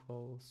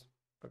equals,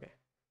 okay.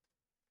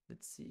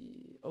 Let's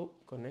see. Oh,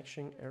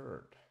 connection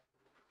error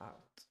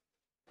out.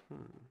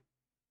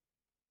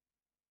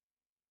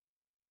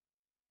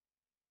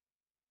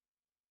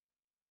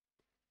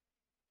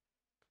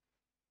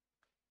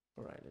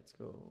 All right, let's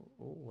go.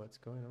 Oh, what's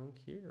going on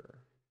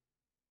here?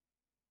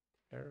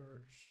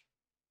 Errors.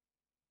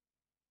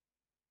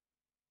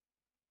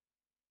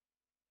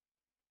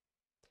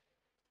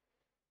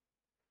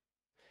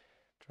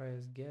 Try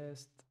as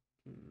guest.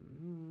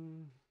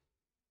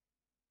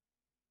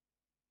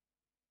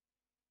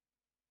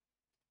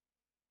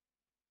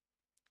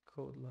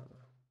 Code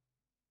Llama.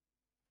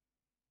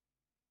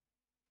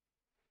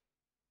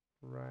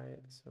 Right,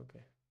 it's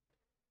okay.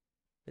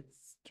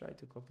 Let's try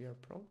to copy our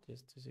prompt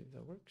just to see if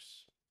that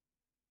works.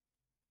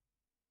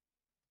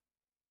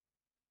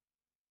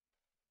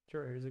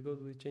 Sure, here's the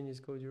code with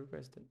changes code you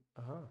requested.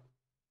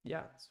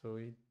 Yeah, so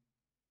it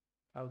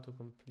auto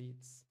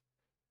completes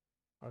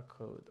our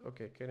code.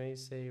 Okay, can I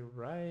say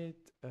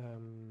write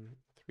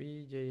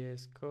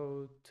 3JS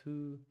code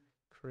to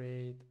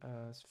create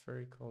a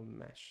spherical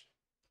mesh?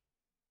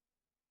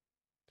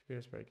 To create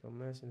a spherical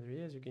mesh in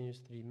 3JS, you can use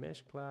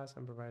 3mesh class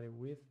and provide it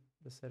with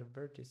the set of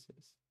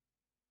vertices.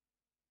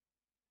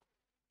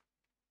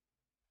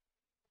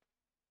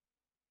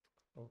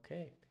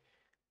 Okay,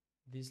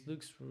 this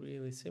looks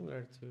really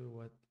similar to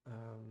what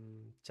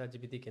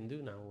ChatGPT can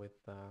do now with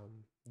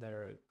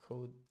their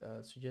code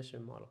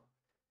suggestion model.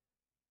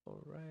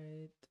 All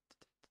right.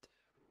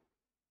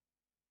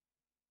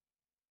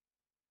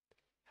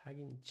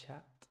 Hugging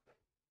Chat.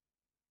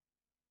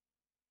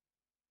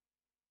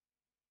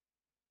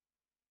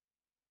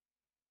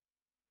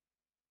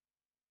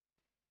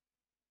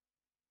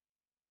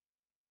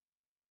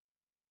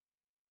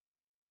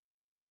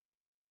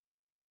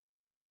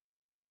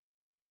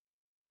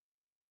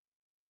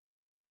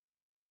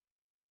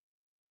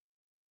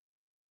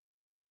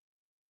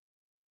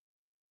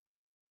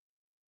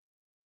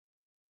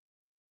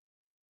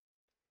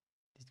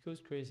 This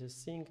code creates a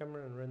scene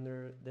camera and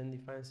render, then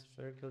defines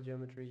spherical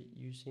geometry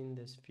using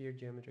the sphere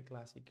geometry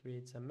class. It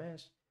creates a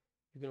mesh.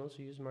 You can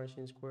also use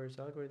Marching Squares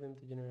algorithm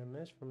to generate a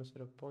mesh from a set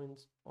of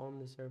points on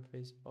the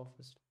surface of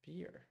a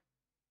sphere.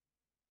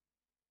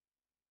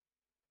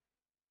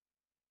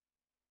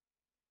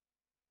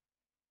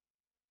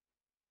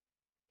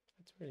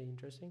 That's really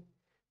interesting.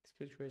 This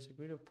code creates a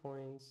grid of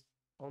points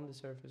on the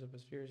surface of a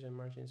sphere and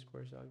Marching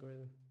Squares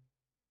algorithm.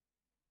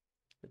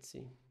 Let's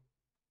see.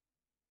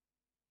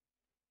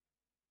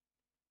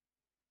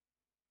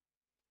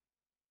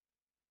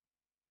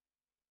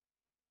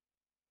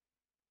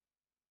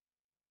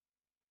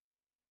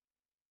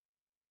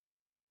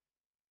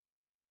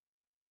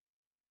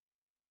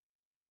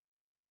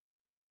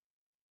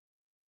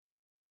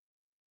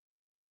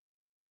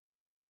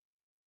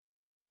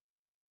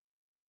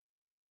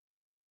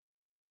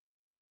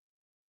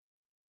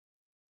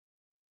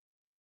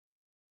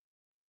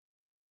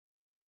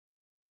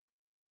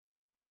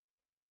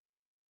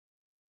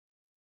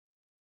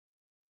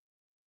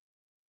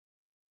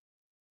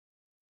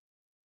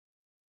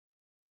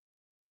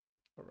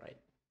 All right.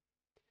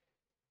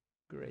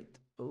 Great.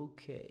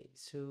 Okay,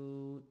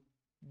 so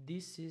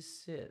this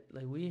is it.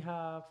 Like we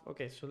have,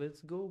 okay, so let's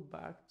go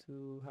back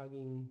to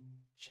Hugging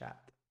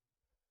Chat.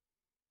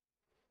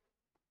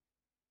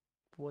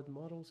 What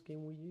models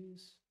can we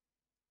use?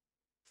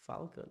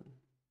 Falcon.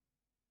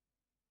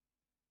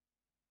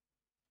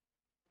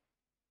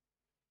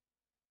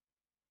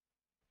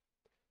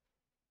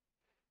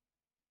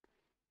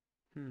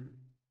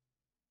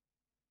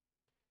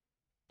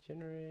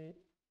 Generate,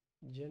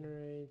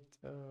 generate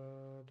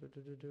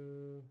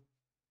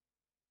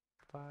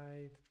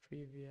 5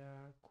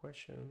 trivia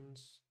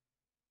questions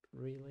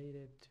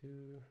related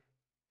to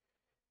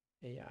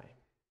AI.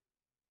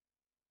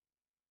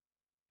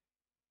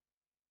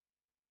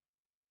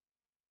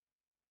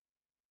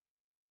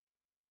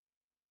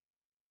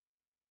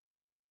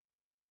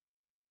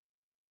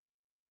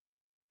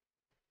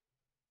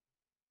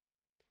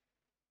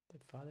 The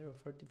father of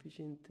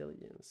artificial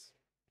intelligence.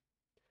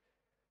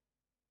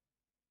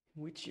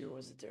 Which year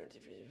was the term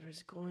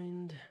first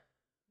coined?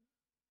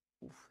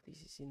 Oof,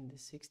 this is in the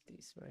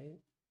 60s, right?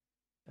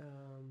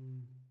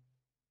 I'm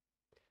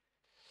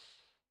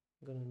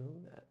gonna know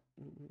that.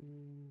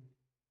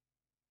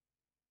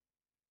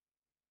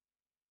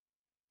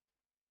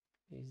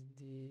 Is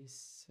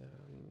this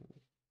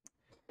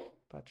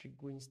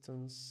Patrick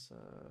Winston's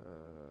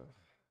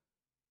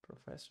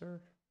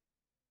professor?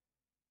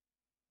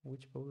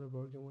 Which popular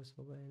board game was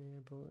sold by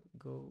an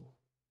Go.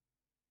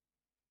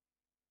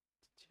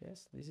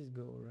 Chess? This is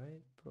Go,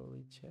 right?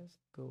 Probably chess.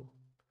 Go.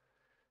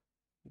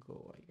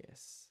 Go, I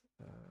guess.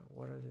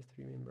 What are the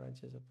 3 main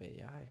branches of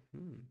AI?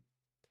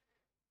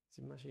 Is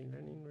it machine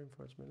learning,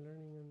 reinforcement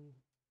learning, and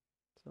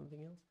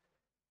something else?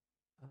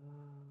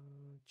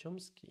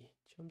 Chomsky.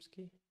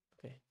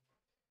 Okay.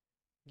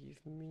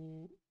 Give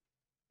me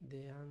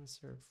the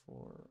answer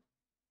for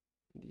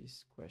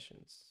these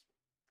questions.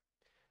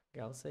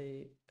 Okay, I'll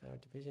say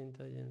artificial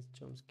intelligence,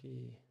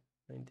 Chomsky,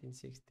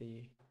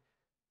 1960,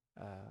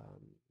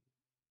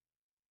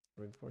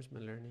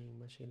 reinforcement learning,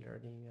 machine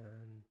learning,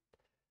 and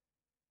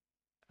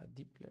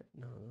deep learning.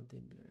 No, not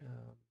deep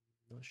learning.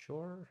 Not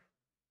sure.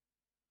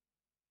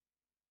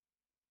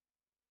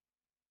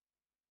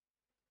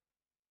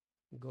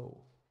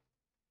 Go.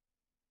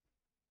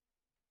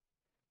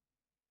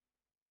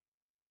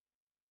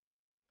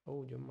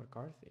 Oh, John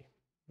McCarthy.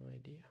 No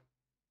idea.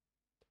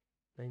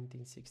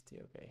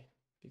 1960. Okay,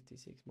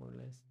 56 more or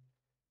less.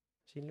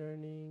 Machine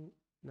learning,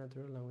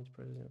 natural language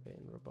processing. Okay,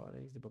 and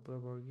robotics. The popular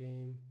board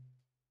game.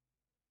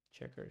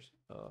 Checkers.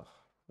 Ugh.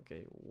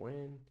 Okay,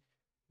 when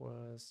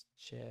was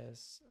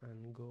chess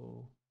and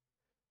Go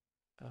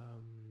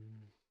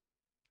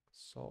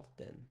solved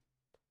then?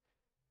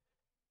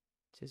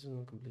 Chess was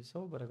not completely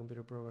solved, but a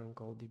computer program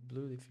called Deep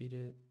Blue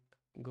defeated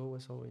Go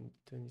was solved in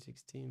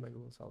 2016 by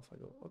Google's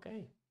AlphaGo.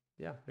 Okay,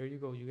 yeah, there you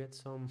go. You get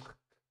some.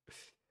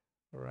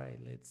 All right,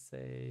 let's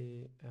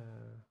say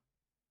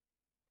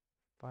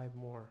 5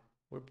 more.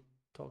 We're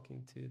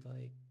talking to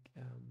like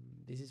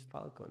this is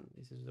Falcon.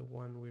 This is the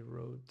one we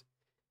wrote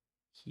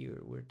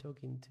here. We're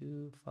talking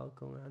to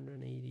Falcon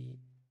 180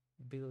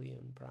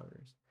 billion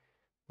parameters.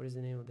 What is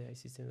the name of the AI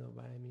system that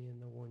by me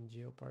and the one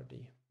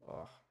Jeopardy?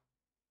 Oh,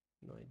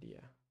 no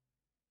idea.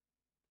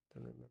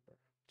 Don't remember.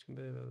 It's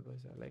compatible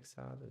with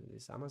Alexa.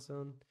 This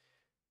Amazon.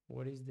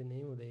 What is the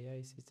name of the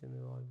AI system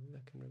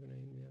that can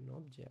recognize an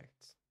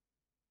object?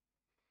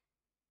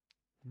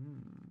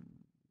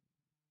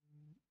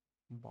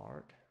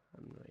 Bard. I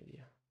have no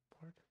idea.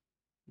 Bard.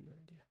 No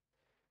idea.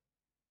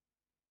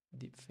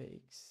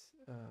 Deepfakes.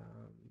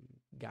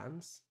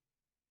 GANs.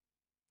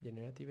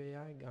 Generative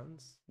AI.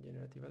 GANs.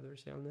 Generative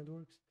adversarial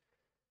networks.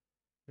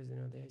 What is the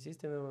name of the AI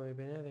system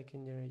that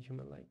can generate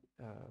human-like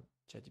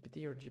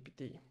ChatGPT or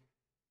GPT?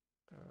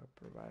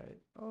 Provide.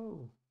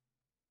 Oh.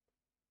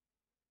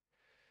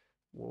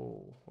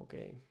 Whoa.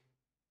 Okay.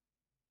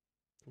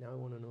 Now I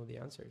want to know the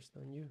answers,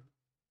 don't you?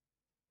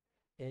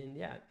 And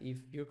yeah, if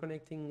you're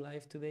connecting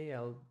live today,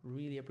 I'll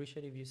really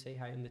appreciate if you say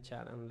hi in the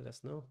chat and let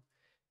us know.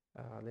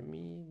 Let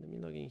me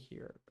log in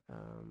here.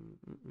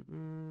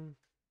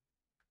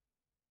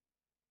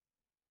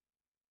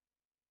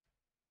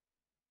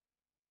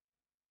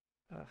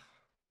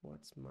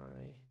 What's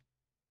my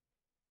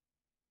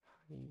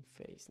hiding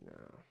face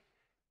now?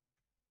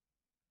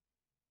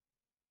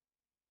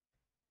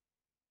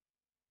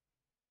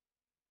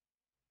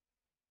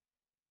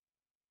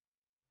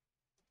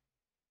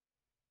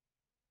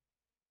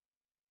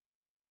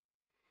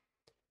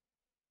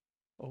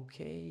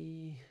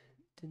 Okay.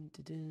 Dun,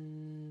 dun,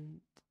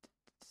 dun.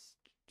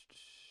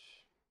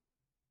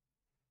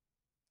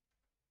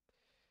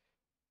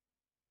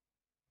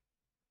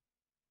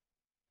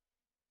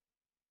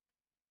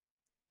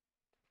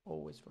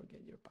 Always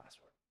forget your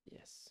password.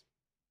 Yes.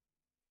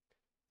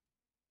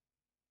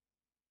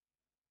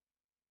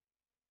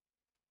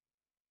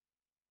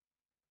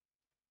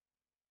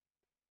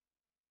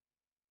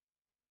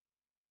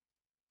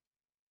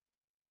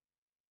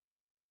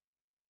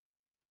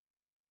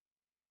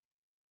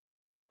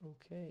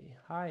 Okay.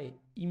 Hi,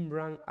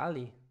 Imran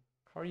Ali.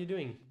 How are you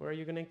doing? Where are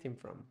you connecting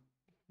from?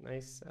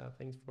 Nice.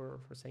 Thanks for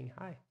saying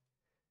hi.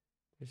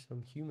 There's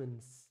some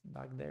humans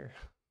back there.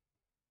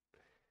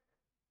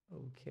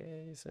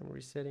 Okay, so I'm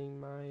resetting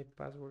my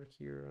password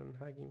here on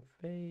Hugging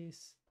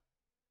Face.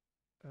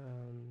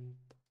 And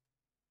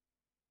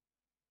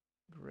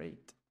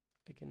great.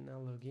 I can now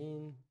log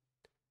in.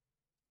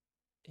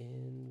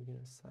 And we're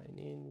gonna sign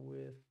in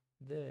with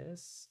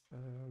this.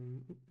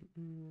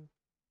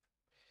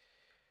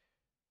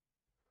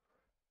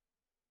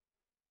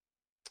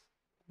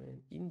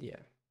 Man,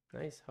 India.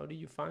 Nice. How did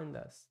you find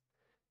us?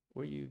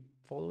 Were you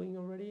following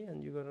already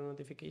and you got a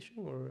notification,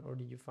 or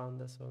did you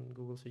find us on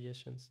Google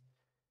suggestions?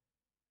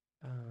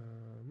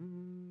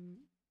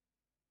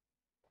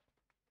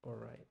 All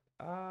right.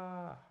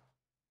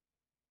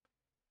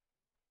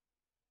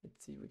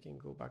 Let's see, we can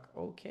go back.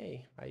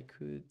 Okay,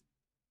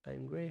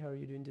 I'm great. How are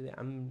you doing today?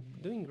 I'm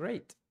doing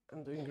great.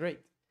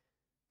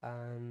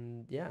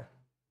 And yeah,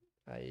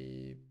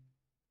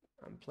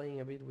 I'm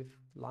playing a bit with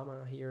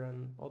Llama here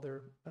and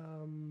other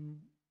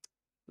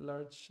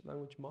large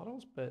language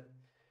models, but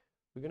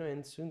we're gonna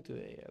end soon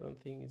today. I don't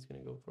think it's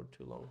gonna go for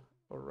too long.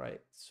 All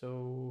right.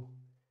 So,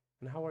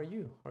 and how are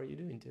you? How are you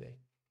doing today?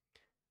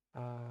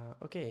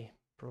 Okay.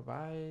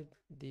 Provide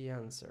the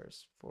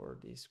answers for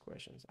these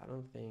questions. I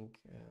don't think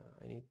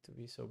I need to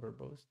be so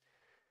verbose.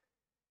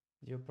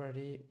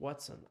 Jeopardy,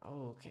 Watson.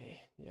 Oh,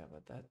 okay. Yeah,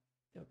 but that.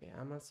 Okay,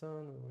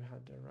 Amazon, we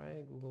had that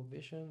right. Google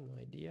Vision,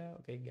 no idea.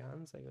 Okay,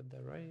 GANs, I got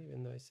that right,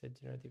 even though I said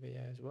generative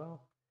AI as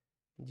well.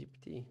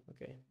 GPT,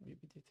 okay,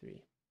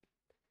 GPT-3.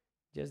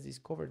 Just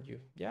discovered you.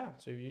 Yeah,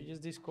 so if you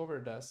just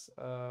discovered us,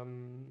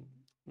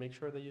 make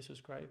sure that you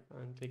subscribe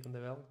and click on the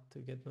bell to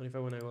get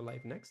notified when I go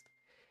live next.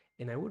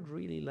 And I would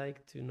really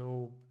like to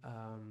know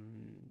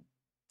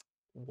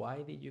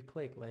why did you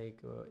click?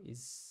 Like,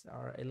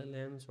 are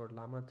LLMs or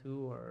Llama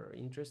 2 are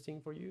interesting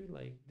for you?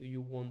 Like, do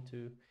you want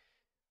to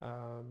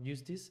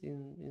use this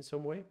in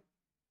some way?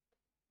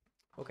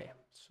 Okay,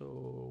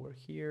 so we're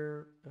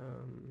here.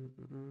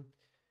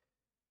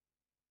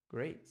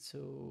 Great.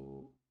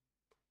 So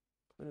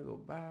I'm gonna go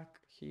back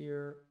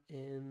here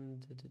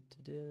and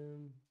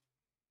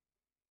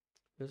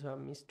there's a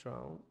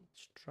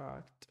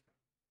struct.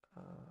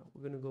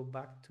 We're gonna go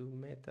back to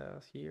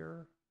meta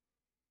here.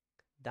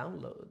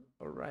 Download.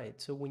 All right.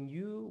 So when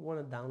you want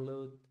to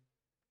download,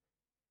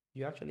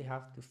 you actually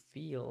have to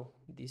fill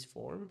this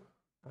form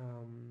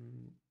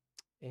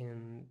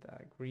and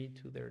agree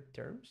to their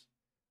terms.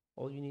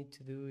 All you need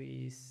to do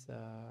is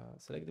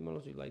select the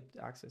models you'd like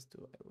access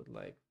to. I would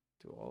like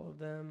to all of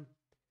them.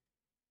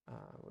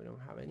 We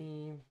don't have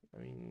any. I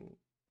mean,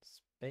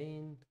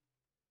 Spain.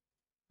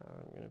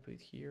 I'm gonna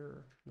put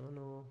here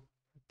Nono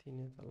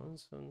Martinez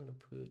Alonso. I'm gonna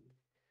put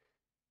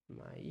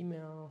my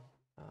email.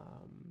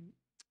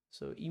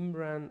 So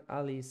Imran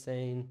Ali is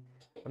saying,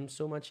 I'm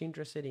so much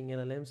interested in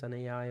LLMs and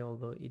AI,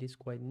 although it is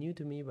quite new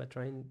to me, but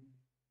trying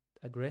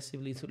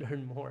aggressively to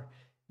learn more.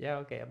 Yeah,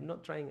 okay. I'm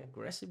not trying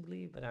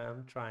aggressively, but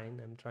I'm trying.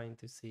 I'm trying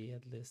to see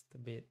at least a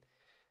bit.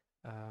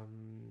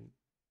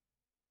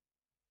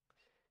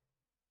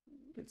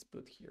 Let's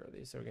put here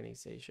this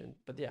organization.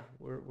 But yeah,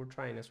 we're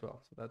trying as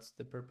well. So that's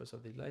the purpose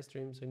of the live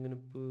stream. So I'm gonna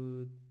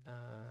put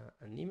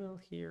an email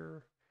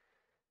here,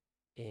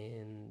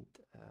 and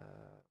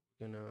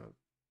gonna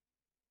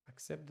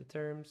accept the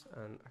terms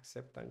and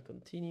accept and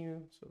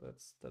continue. So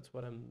that's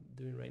what I'm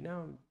doing right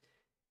now.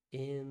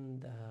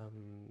 And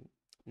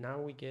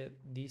now we get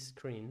this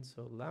screen.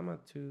 So Llama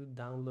 2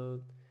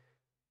 download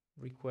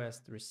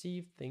request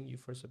received. Thank you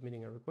for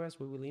submitting a request.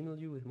 We will email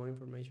you with more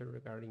information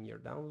regarding your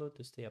download.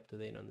 To stay up to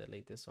date on the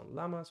latest on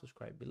Llama,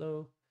 subscribe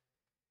below.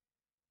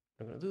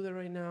 I'm gonna do that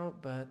right now,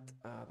 but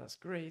that's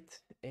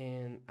great.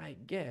 And I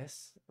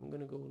guess I'm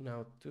gonna go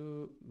now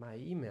to my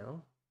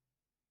email,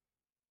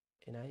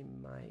 and I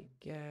might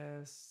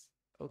guess,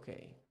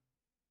 okay,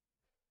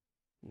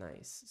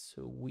 nice.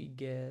 So we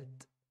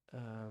get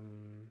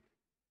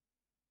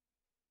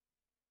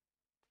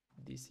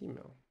this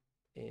email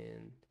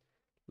and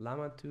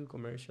Llama 2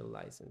 commercial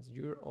license.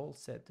 You're all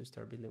set to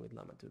start building with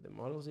Llama 2. The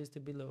models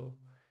listed below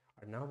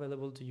are now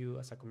available to you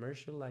as a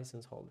commercial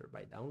license holder.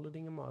 By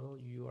downloading a model,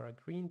 you are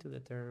agreeing to the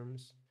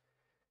terms,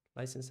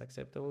 license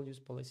acceptable use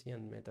policy,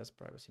 and Meta's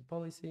privacy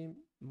policy.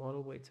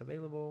 Model weights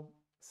available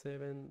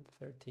 7,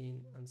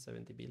 13, and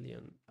 70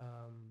 billion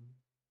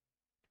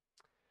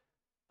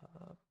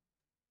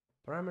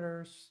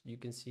parameters. You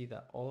can see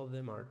that all of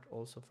them are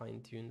also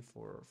fine-tuned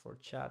for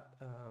chat,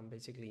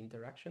 basically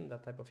interaction,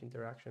 that type of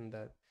interaction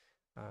that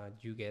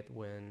you get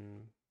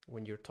when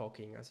you're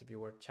talking as if you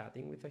were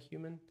chatting with a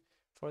human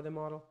for the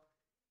model,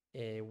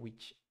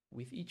 which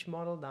with each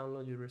model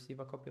download, you receive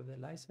a copy of the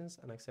license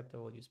and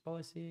acceptable use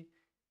policy.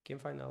 You can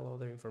find all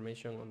other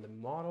information on the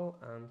model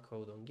and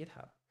code on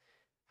GitHub.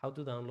 How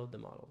to download the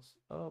models.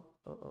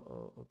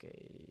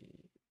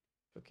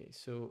 Okay,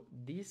 so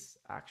this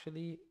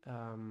actually,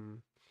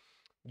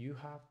 you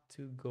have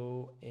to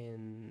go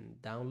and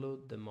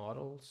download the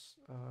models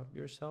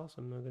yourself.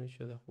 So I'm not going to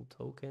show the whole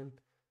token.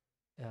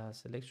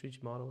 Select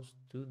switch models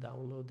to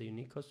download. The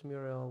unique custom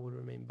URL will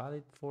remain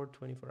valid for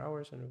 24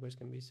 hours and requests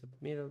can be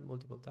submitted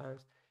multiple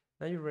times.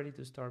 Now you're ready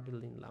to start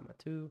building Llama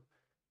 2,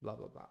 blah,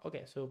 blah, blah.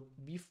 Okay, so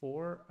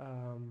before,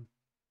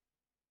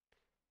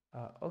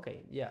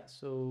 okay, yeah,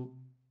 so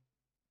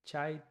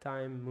Chai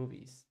Time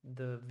Movies.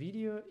 This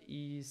video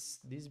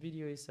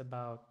is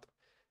about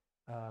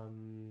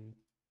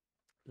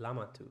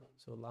Llama 2.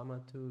 So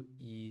Llama 2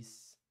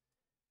 is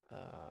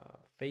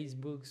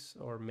Facebook's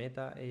or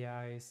Meta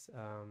AI's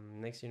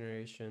next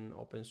generation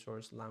open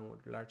source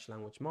large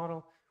language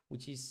model,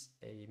 which is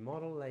a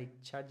model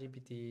like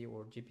ChatGPT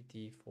or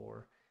GPT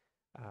for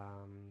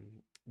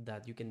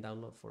that you can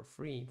download for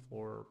free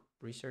for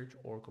research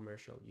or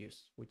commercial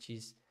use, which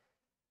is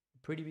a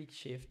pretty big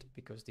shift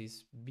because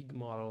these big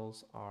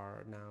models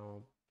are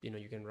now,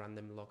 you can run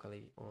them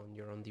locally on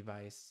your own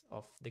device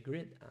off the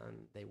grid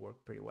and they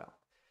work pretty well.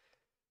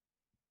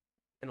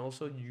 And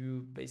also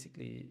you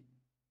basically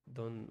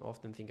don't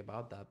often think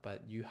about that,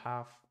 but you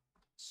have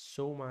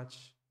so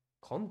much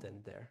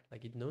content there.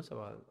 Like it knows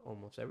about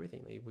almost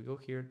everything. Like if we go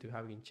here to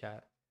having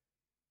chat,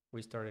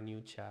 we start a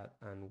new chat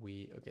and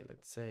okay,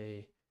 let's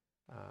say,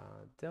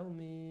 tell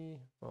me,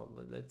 well,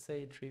 let's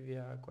say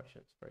trivia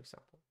questions, for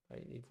example,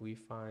 right? If we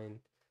find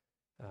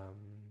a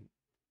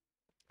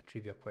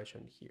trivia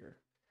question here,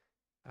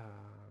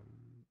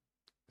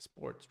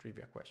 sports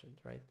trivia questions,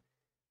 right?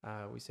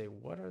 We say,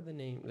 what are the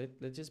names?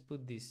 Let's just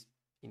put this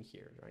in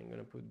here, right? I'm going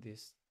to put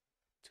this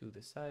to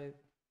the side.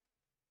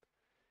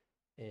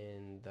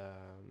 And,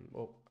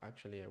 oh,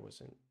 actually I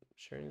wasn't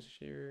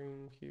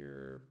sharing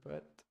here,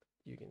 but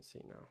you can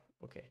see now.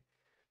 Okay.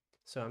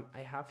 So I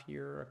have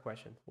here a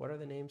question. What are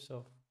the names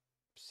of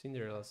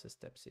Cinderella's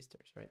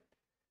stepsisters, right?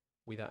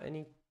 Without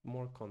any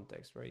more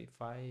context, right?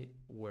 If I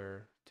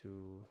were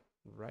to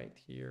right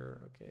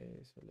here.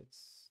 Okay, so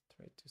let's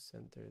try to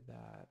center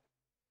that.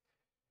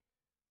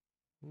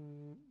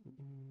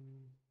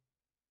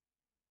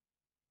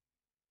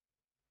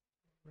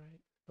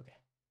 Right. Okay.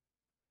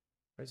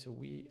 Right. So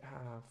we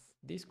have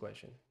this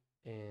question,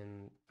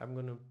 and I'm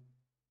gonna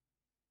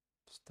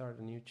start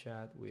a new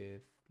chat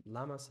with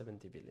Llama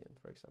 70 billion,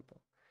 for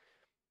example.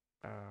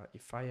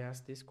 If I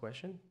ask this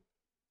question,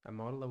 a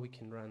model that we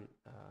can run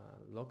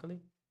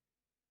locally,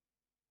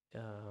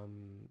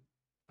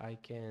 I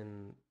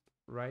can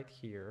write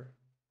here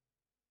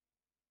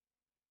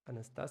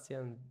Anastasia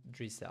and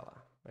Drizella,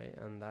 right?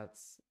 And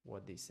that's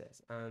what this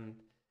says. And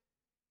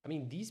I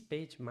mean, this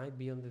page might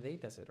be on the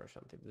dataset or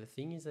something. The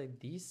thing is that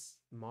this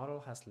model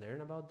has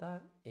learned about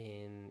that,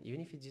 and even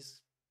if it's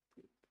just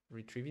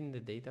retrieving the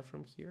data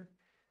from here,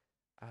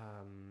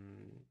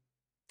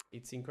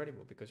 it's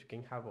incredible because you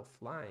can have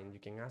offline, you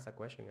can ask a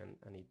question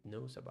and it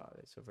knows about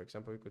it. So for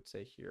example, we could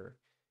say here,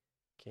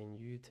 can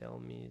you tell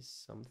me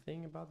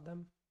something about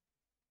them?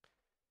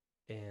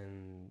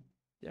 And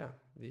yeah,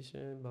 this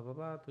blah blah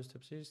blah, two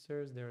step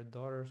sisters, their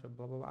daughters,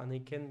 blah blah blah, and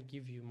it can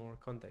give you more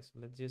context.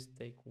 Let's just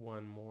take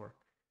one more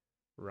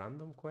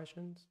random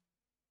questions.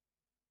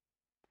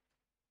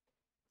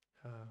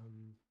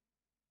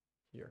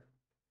 Here,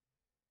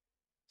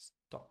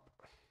 stop.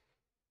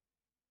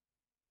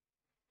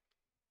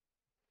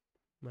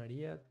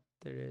 Maria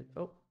Teresa.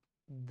 Oh,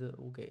 the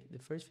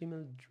first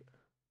female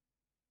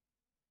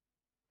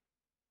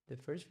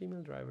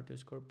driver to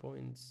score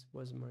points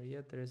was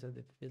Maria Teresa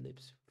de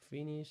Phillips.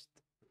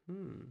 Finished.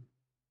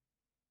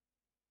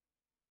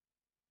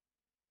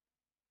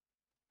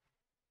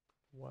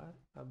 What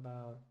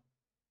about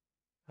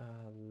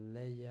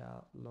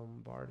Leia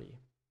Lombardi?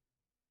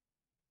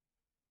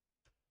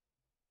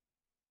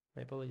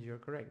 My apologies, you're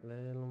correct.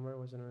 Leia Lombardi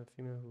was another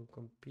female who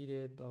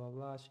competed. Blah blah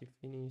blah. She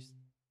finished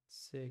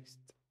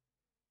 6th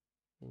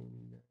in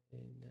blah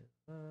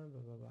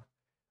blah blah.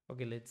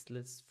 Okay,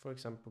 let's for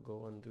example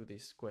go and do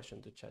this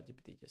question to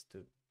ChatGPT just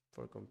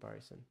for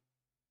comparison.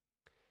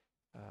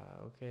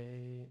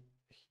 Okay,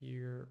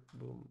 here,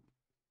 boom.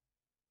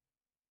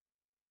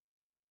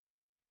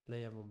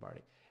 Leia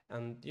Lombardi.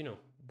 And you know,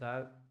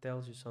 that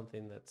tells you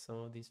something that some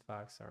of these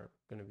facts are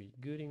going to be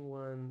good in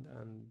one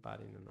and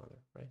bad in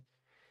another, right?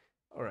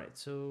 All right,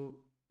 so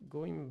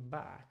going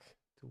back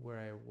to where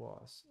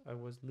I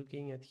was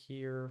looking at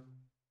here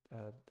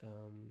at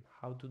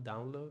how to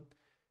download.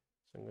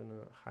 So I'm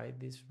gonna hide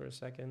this for a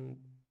second,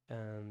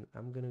 and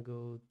I'm gonna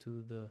go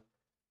to the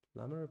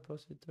Llama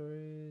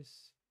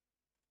repositories,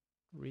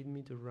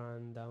 readme to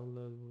run,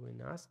 download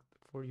when asked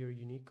for your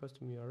unique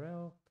custom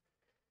URL.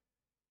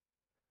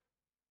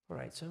 All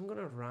right, so I'm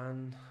gonna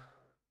run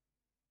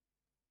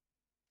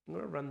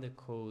the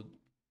code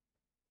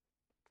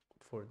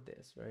for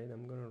this, right?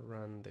 I'm gonna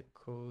run the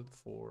code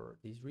for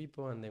this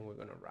repo, and then we're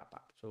gonna wrap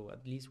up. So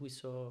at least we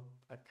saw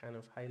a kind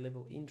of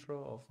high-level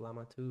intro of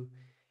Llama 2,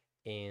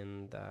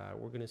 and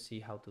we're gonna see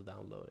how to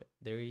download it.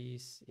 There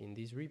is, in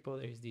this repo,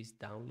 there is this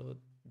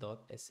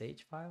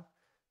download.sh file.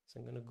 So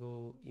I'm gonna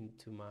go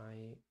into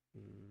my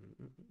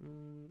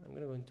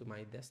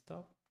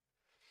desktop.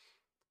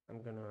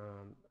 I'm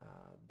gonna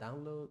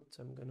download.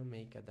 So I'm gonna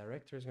make a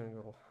directory. It's gonna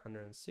go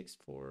 106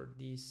 for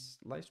this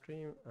live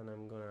stream, and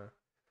I'm gonna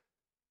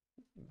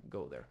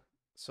go there.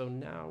 So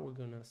now we're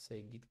gonna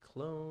say git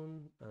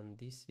clone, and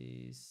this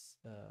is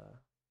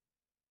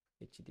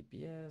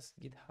https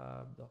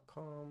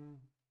github.com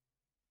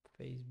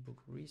Facebook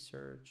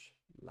research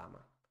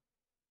llama.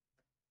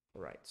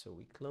 All right, so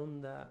we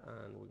clone that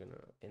and we're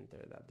gonna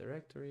enter that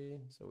directory.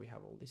 So we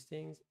have all these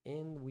things,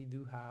 and we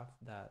do have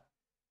that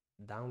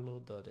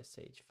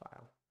download.sh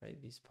file,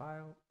 right? This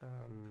file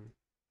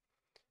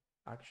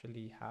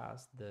actually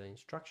has the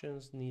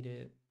instructions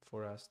needed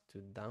for us to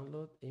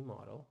download a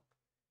model,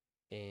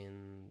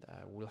 and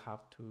we'll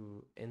have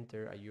to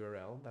enter a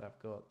URL that I've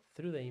got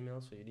through the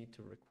email. So you need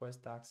to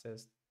request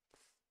access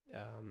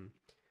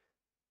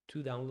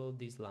to download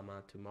these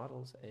Llama 2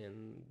 models,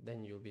 and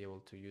then you'll be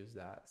able to use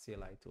that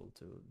CLI tool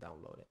to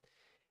download it.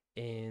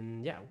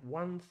 And yeah,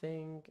 one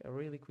thing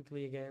really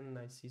quickly, again,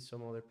 I see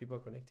some other people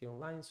connecting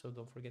online, so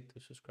don't forget to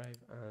subscribe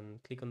and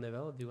click on the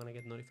bell if you want to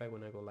get notified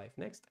when I go live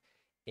next,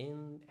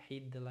 and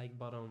hit the like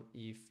button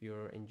if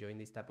you're enjoying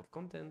this type of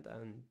content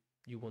and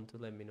you want to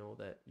let me know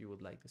that you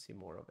would like to see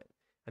more of it.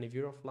 And if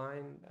you're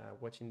offline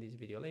watching this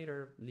video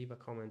later, leave a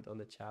comment on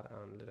the chat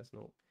and let us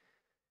know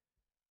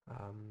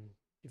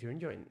if you're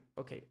enjoying.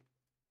 Okay,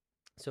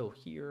 so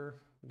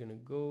here we're gonna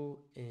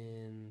go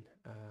and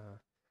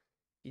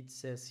it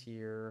says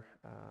here,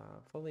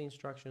 follow the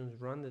instructions,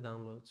 run the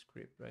download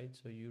script, right?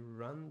 So you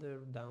run the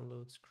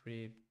download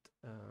script,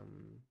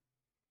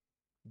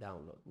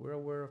 download. We're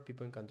aware of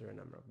people encounter a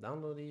number of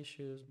download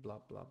issues,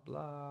 blah, blah,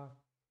 blah.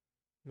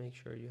 Make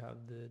sure you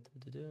have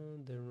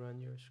then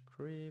run your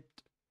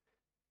script.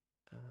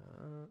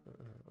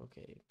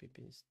 Okay, pip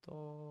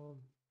install.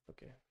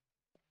 Okay,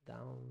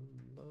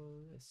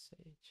 download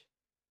sh.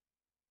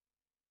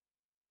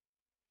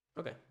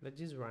 Okay, let's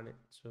just run it.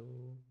 So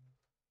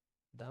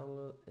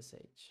download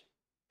sh.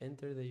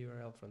 enter the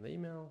URL from the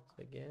email.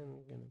 So again,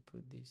 I'm gonna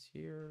put this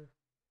here.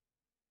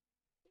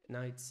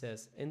 Now it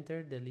says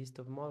enter the list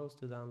of models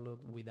to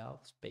download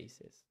without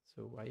spaces.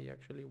 So I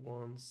actually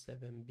want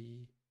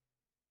 7B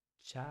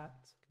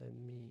chat. Let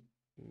me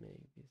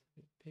make this a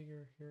bit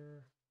bigger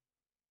here.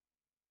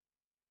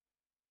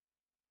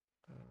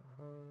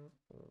 All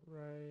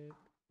right.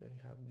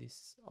 I have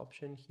this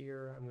option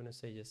here. I'm gonna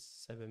say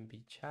just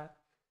 7B chat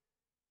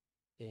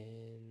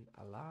and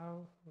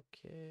allow.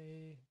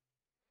 Okay.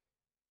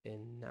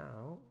 And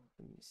now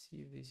let me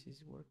see if this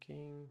is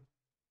working.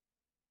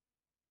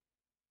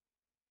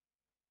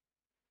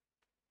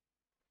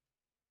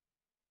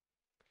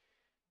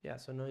 Yeah,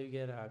 so now you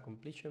get a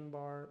completion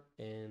bar,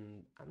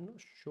 and I'm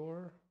not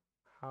sure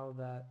how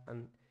that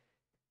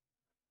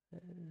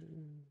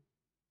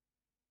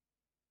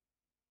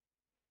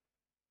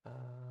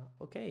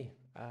okay.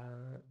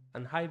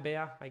 And hi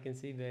Bea, I can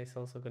see Bea is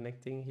also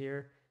connecting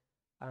here.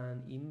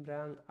 And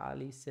Imran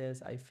Ali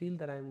says, I feel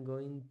that I'm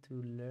going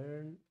to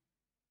learn,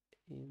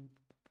 in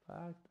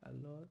fact, a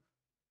lot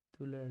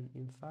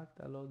in fact,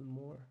 a lot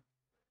more.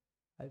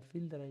 I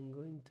feel that I'm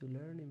going to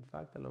learn, in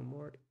fact, a lot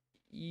more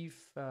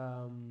if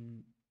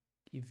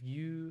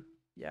you,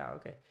 yeah,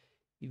 okay.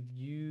 If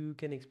you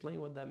can explain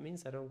what that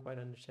means, I don't quite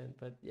understand.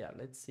 But yeah,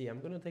 let's see.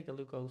 I'm gonna take a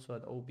look also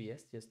at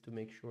OBS just to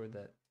make sure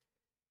that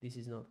this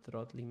is not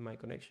throttling my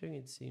connection.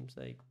 It seems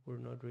like we're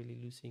not really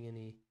losing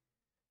any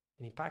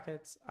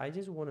packets. I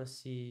just want to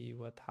see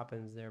what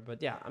happens there.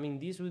 But yeah, I mean,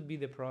 this would be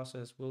the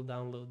process. We'll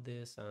download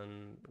this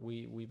and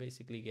we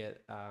basically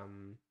get a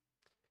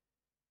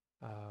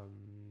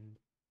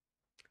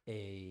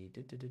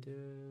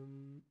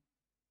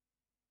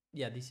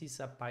yeah, this is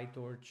a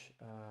PyTorch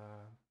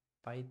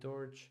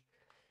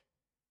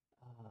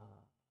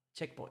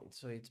checkpoint.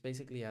 So it's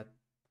basically a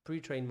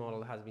pre-trained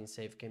model has been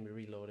saved, can be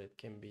reloaded,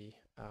 can be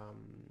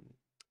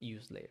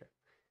used later.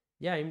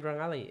 Yeah,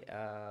 Imran Ali,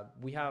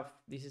 we have,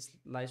 this is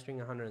live stream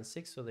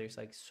 106, so there's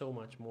like so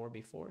much more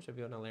before. So if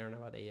you want to learn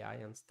about AI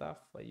and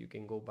stuff, like you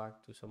can go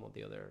back to some of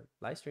the other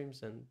live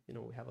streams, and you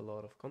know we have a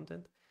lot of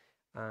content.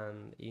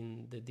 And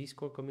in the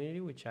Discord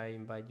community, which I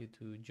invite you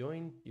to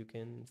join, you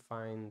can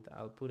find,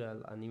 I'll put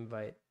an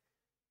invite,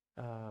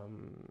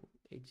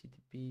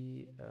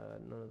 http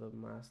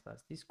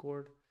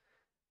nono.mass/discord.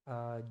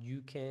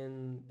 You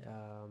can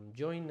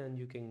join, and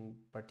you can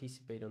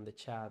participate on the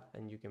chat,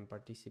 and you can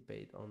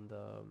participate on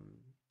the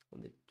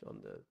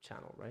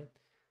channel, right?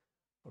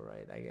 All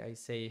right, I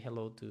say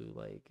hello to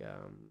like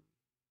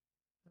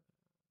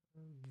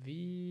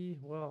V.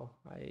 Well,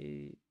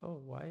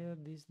 why are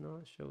these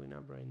not showing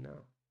up right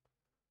now?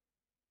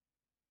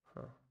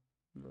 Huh,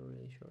 I'm not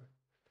really sure.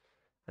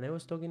 And I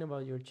was talking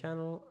about your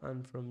channel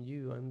and from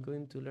you. I'm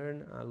going to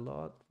learn a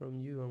lot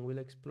from you, and we'll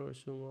explore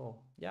soon.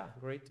 Oh, yeah,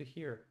 great to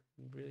hear.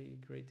 Really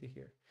great to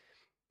hear.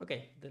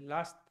 Okay, the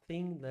last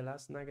thing, the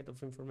last nugget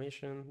of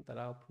information that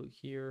I'll put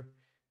here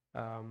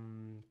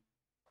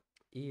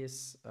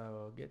is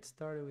get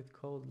started with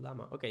code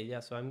Llama. Okay,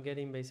 yeah, so I'm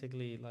getting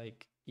basically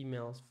like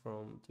emails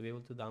to be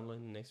able to download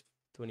in the next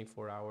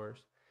 24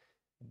 hours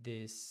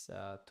these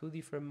two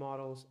different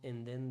models.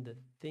 And then the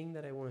thing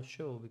that I want to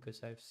show,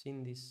 because I've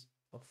seen this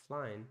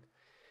offline,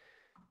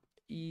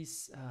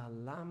 is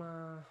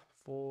Llama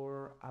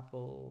for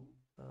Apple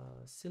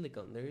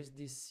Silicon. There is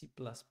this C++,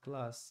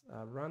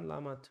 run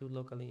Llama 2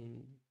 locally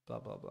in blah,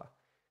 blah, blah.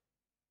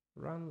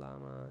 Run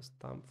Llama,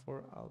 stamp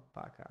for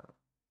alpaca.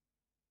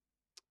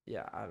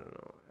 Yeah, I don't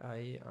know.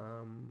 I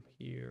am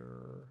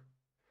here.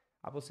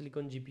 Apple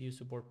Silicon GPU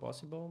support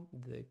possible.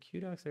 The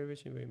QDAC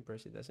service is very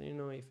impressive. Doesn't you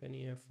know if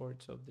any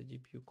efforts of the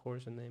GPU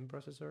cores and name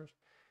processors?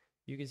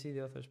 You can see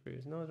the author's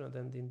previous notes, not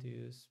attempting to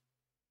use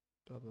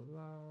blah, blah,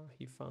 blah.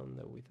 He found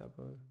that with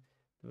Apple,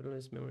 the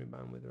less memory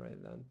bandwidth rather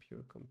than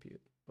pure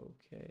compute.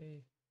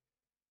 Okay.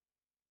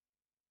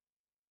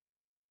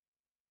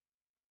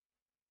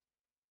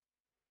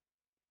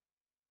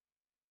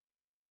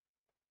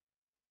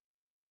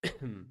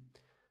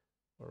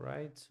 All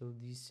right, so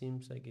this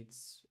seems like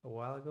it's a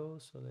while ago.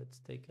 So let's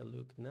take a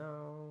look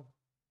now.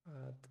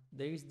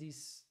 There is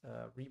this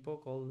repo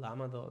called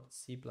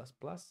llama.c++,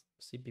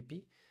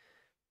 CPP,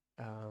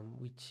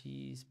 which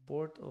is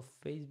port of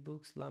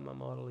Facebook's Llama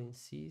model in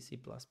C++.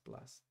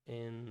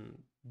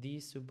 And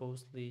this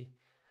supposedly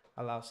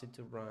allows it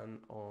to run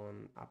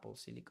on Apple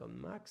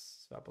Silicon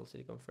Max, so Apple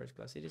Silicon First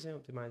Class Citizen,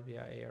 optimized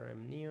via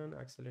ARM Neon,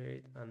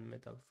 Accelerate, and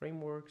Metal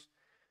frameworks.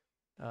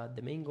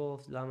 The main goal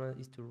of Llama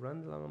is to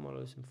run the Llama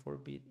model using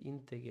 4-bit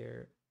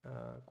integer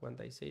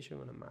quantization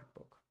on a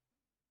MacBook.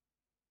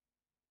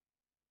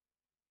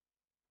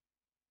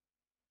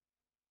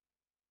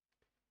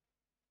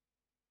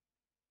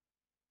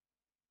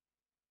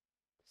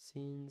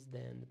 Since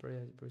then, the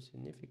project has improved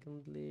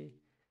significantly,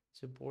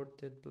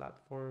 supported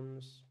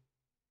platforms,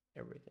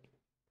 everything.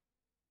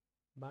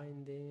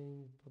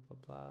 Binding, blah, blah,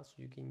 blah, so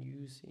you can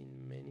use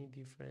in many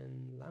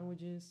different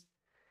languages.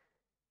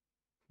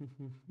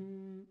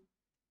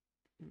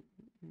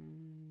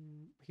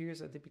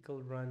 Here's a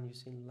typical run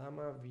using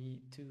Llama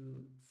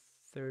v2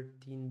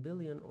 13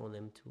 billion on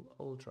M2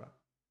 Ultra.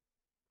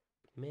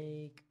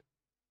 Make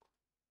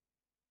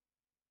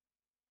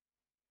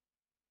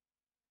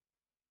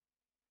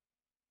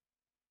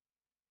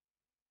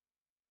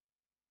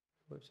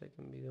Website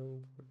can be done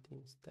in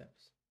 14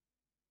 steps.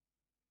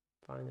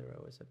 Find the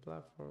right website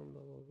platform,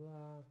 blah, blah,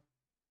 blah.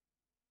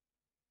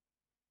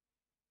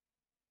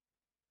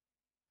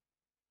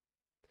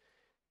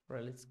 All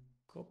right, let's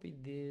copy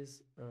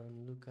this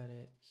and look at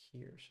it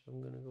here. So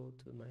I'm gonna go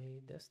to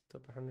my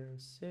desktop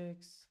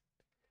 106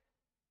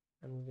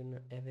 and we're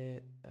gonna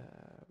edit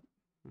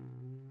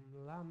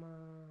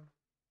Llama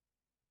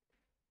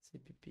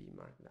CPP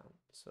markdown.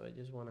 So I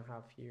just wanna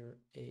have here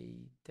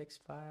a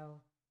text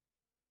file.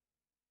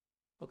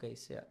 Okay,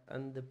 so yeah,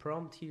 and the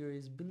prompt here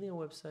is building a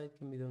website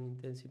can be done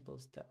in 10 simple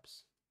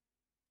steps.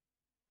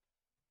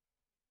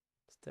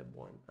 Step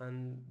 1,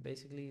 and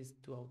basically it's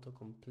to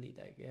autocomplete,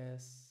 I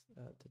guess.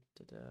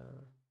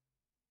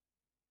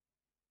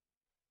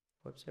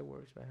 Website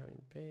works by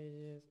having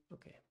pages.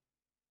 Okay.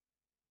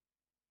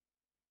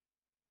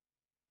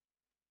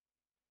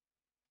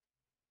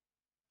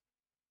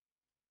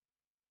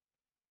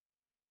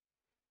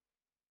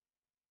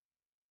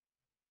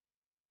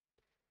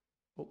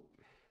 Oh.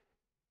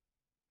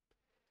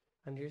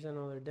 And here's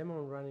another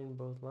demo running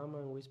both Llama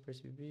and Whisper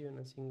CPU on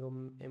a single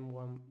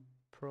M1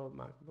 Pro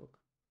MacBook.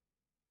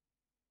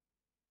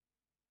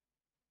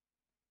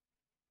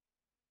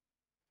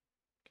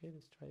 Okay,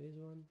 let's try this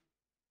one.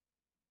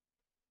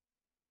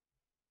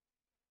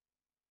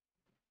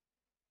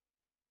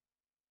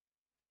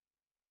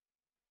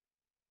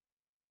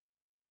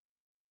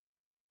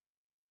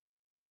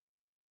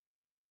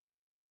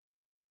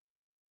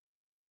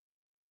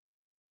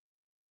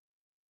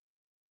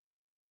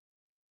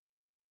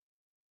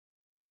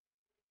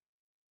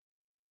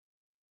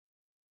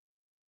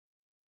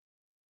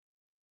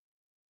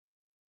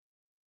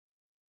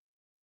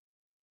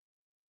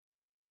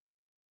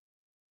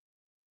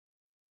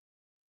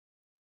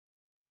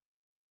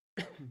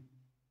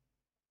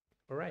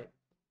 All right.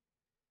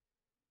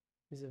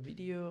 This is a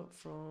video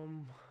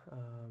from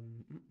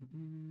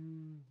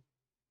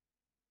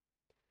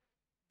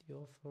the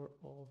author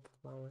of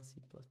Llama C++,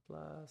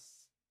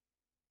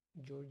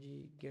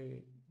 Georgi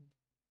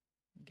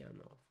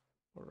Gerganov.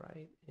 All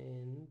right,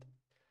 and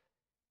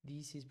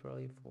this is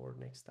probably for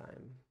next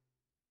time.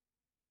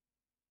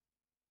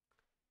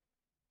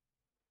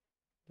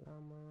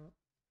 Llama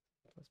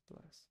C++.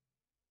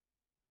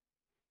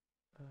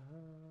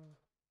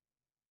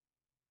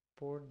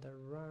 Board that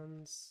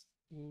runs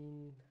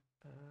in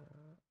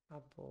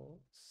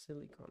Apple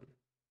Silicon.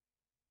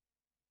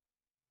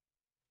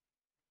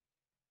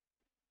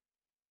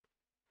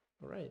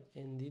 All right,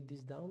 and did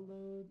this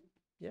download?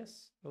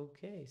 Yes.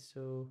 Okay,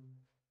 so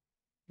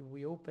if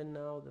we open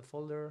now the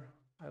folder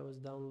I was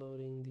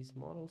downloading these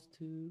models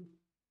to,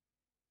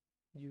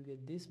 you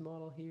get this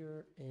model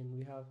here, and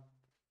we have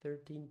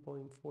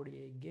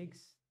 13.48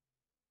 gigs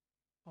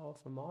of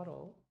a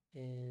model,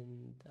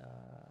 and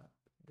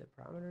the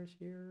parameters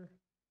here.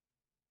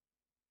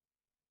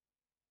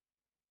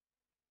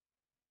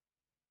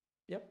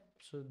 Yep,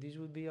 so this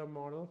would be our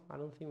model. I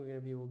don't think we're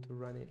gonna be able to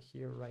run it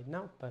here right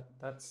now, but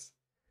that's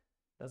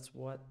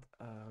what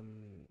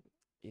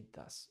it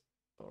does,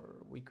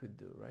 or we could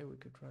do, right? We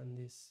could run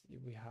this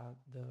if we have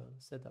the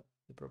setup,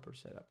 the proper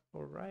setup.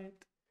 All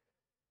right,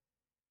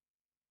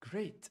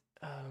 great.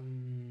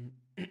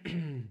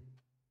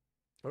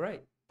 All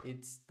right,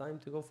 it's time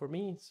to go for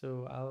me.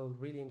 So I'll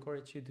really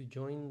encourage you to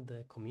join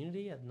the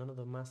community at None of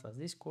the Maslas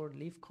Discord.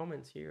 Leave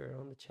comments here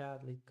on the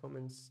chat, leave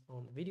comments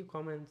on the video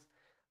comments.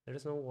 Let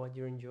us know what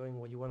you're enjoying,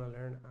 what you want to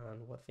learn,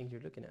 and what things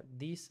you're looking at.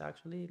 This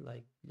actually,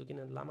 like looking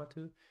at Llama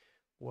 2,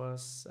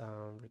 was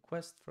a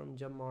request from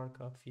John Mark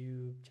a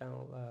few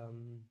channel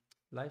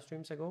live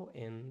streams ago,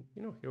 and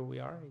you know, here we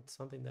are. It's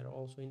something that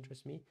also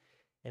interests me,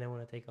 and I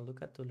want to take a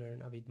look at to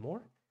learn a bit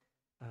more.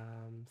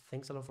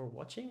 Thanks a lot for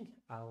watching.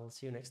 I'll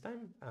see you next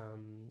time.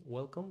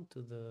 Welcome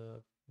to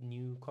the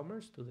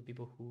newcomers, to the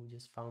people who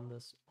just found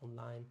us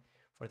online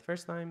for the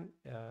first time.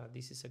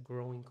 This is a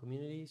growing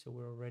community, so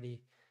we're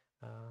already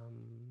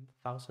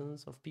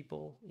thousands of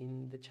people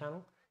in the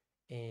channel,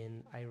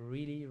 and I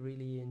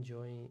really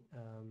enjoy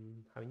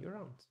having you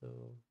around. So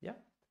yeah,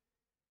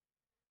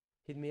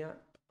 hit me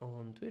up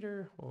on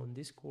Twitter, on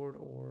Discord,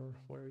 or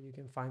where you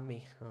can find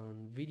me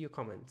on video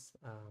comments.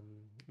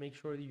 Make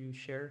sure you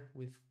share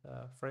with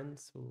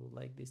friends who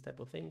like this type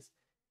of things,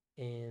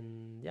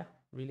 and yeah,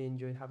 really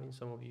enjoyed having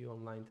some of you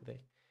online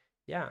today.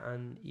 Yeah,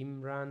 and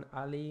Imran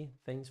Ali,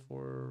 thanks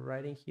for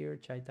writing here.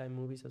 Chai Time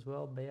Movies as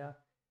well. Bea,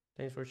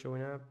 thanks for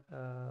showing up.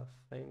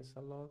 Thanks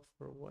a lot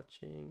for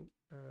watching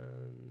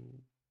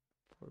and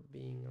for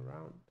being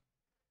around.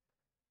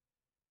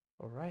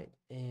 All right,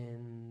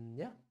 and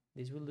yeah,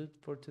 this will do it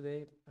for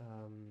today.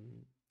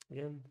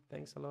 Again,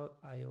 thanks a lot.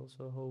 I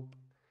also hope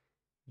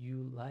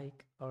you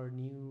like our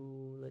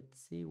new,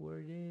 let's see where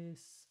it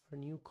is, our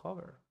new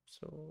cover.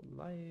 So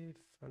live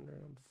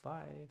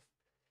 105,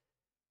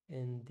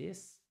 and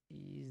this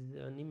is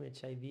an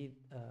image I did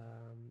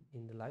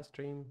in the live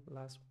stream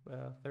last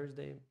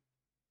Thursday,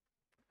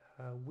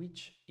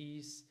 which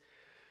is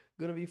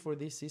gonna be for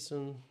this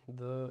season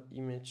the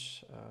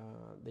image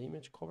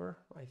cover.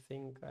 I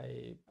think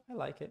I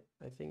like it.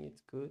 I think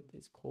it's good,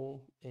 it's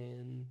cool,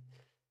 and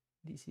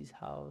this is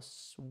how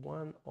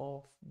one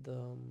of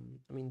the,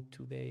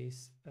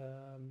 today's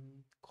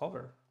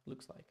cover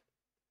looks like.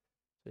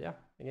 So yeah,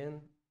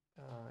 again,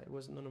 it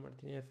was Nono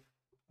Martinez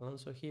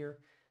Alonso here.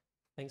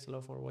 Thanks a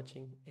lot for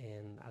watching,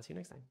 and I'll see you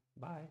next time.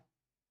 Bye.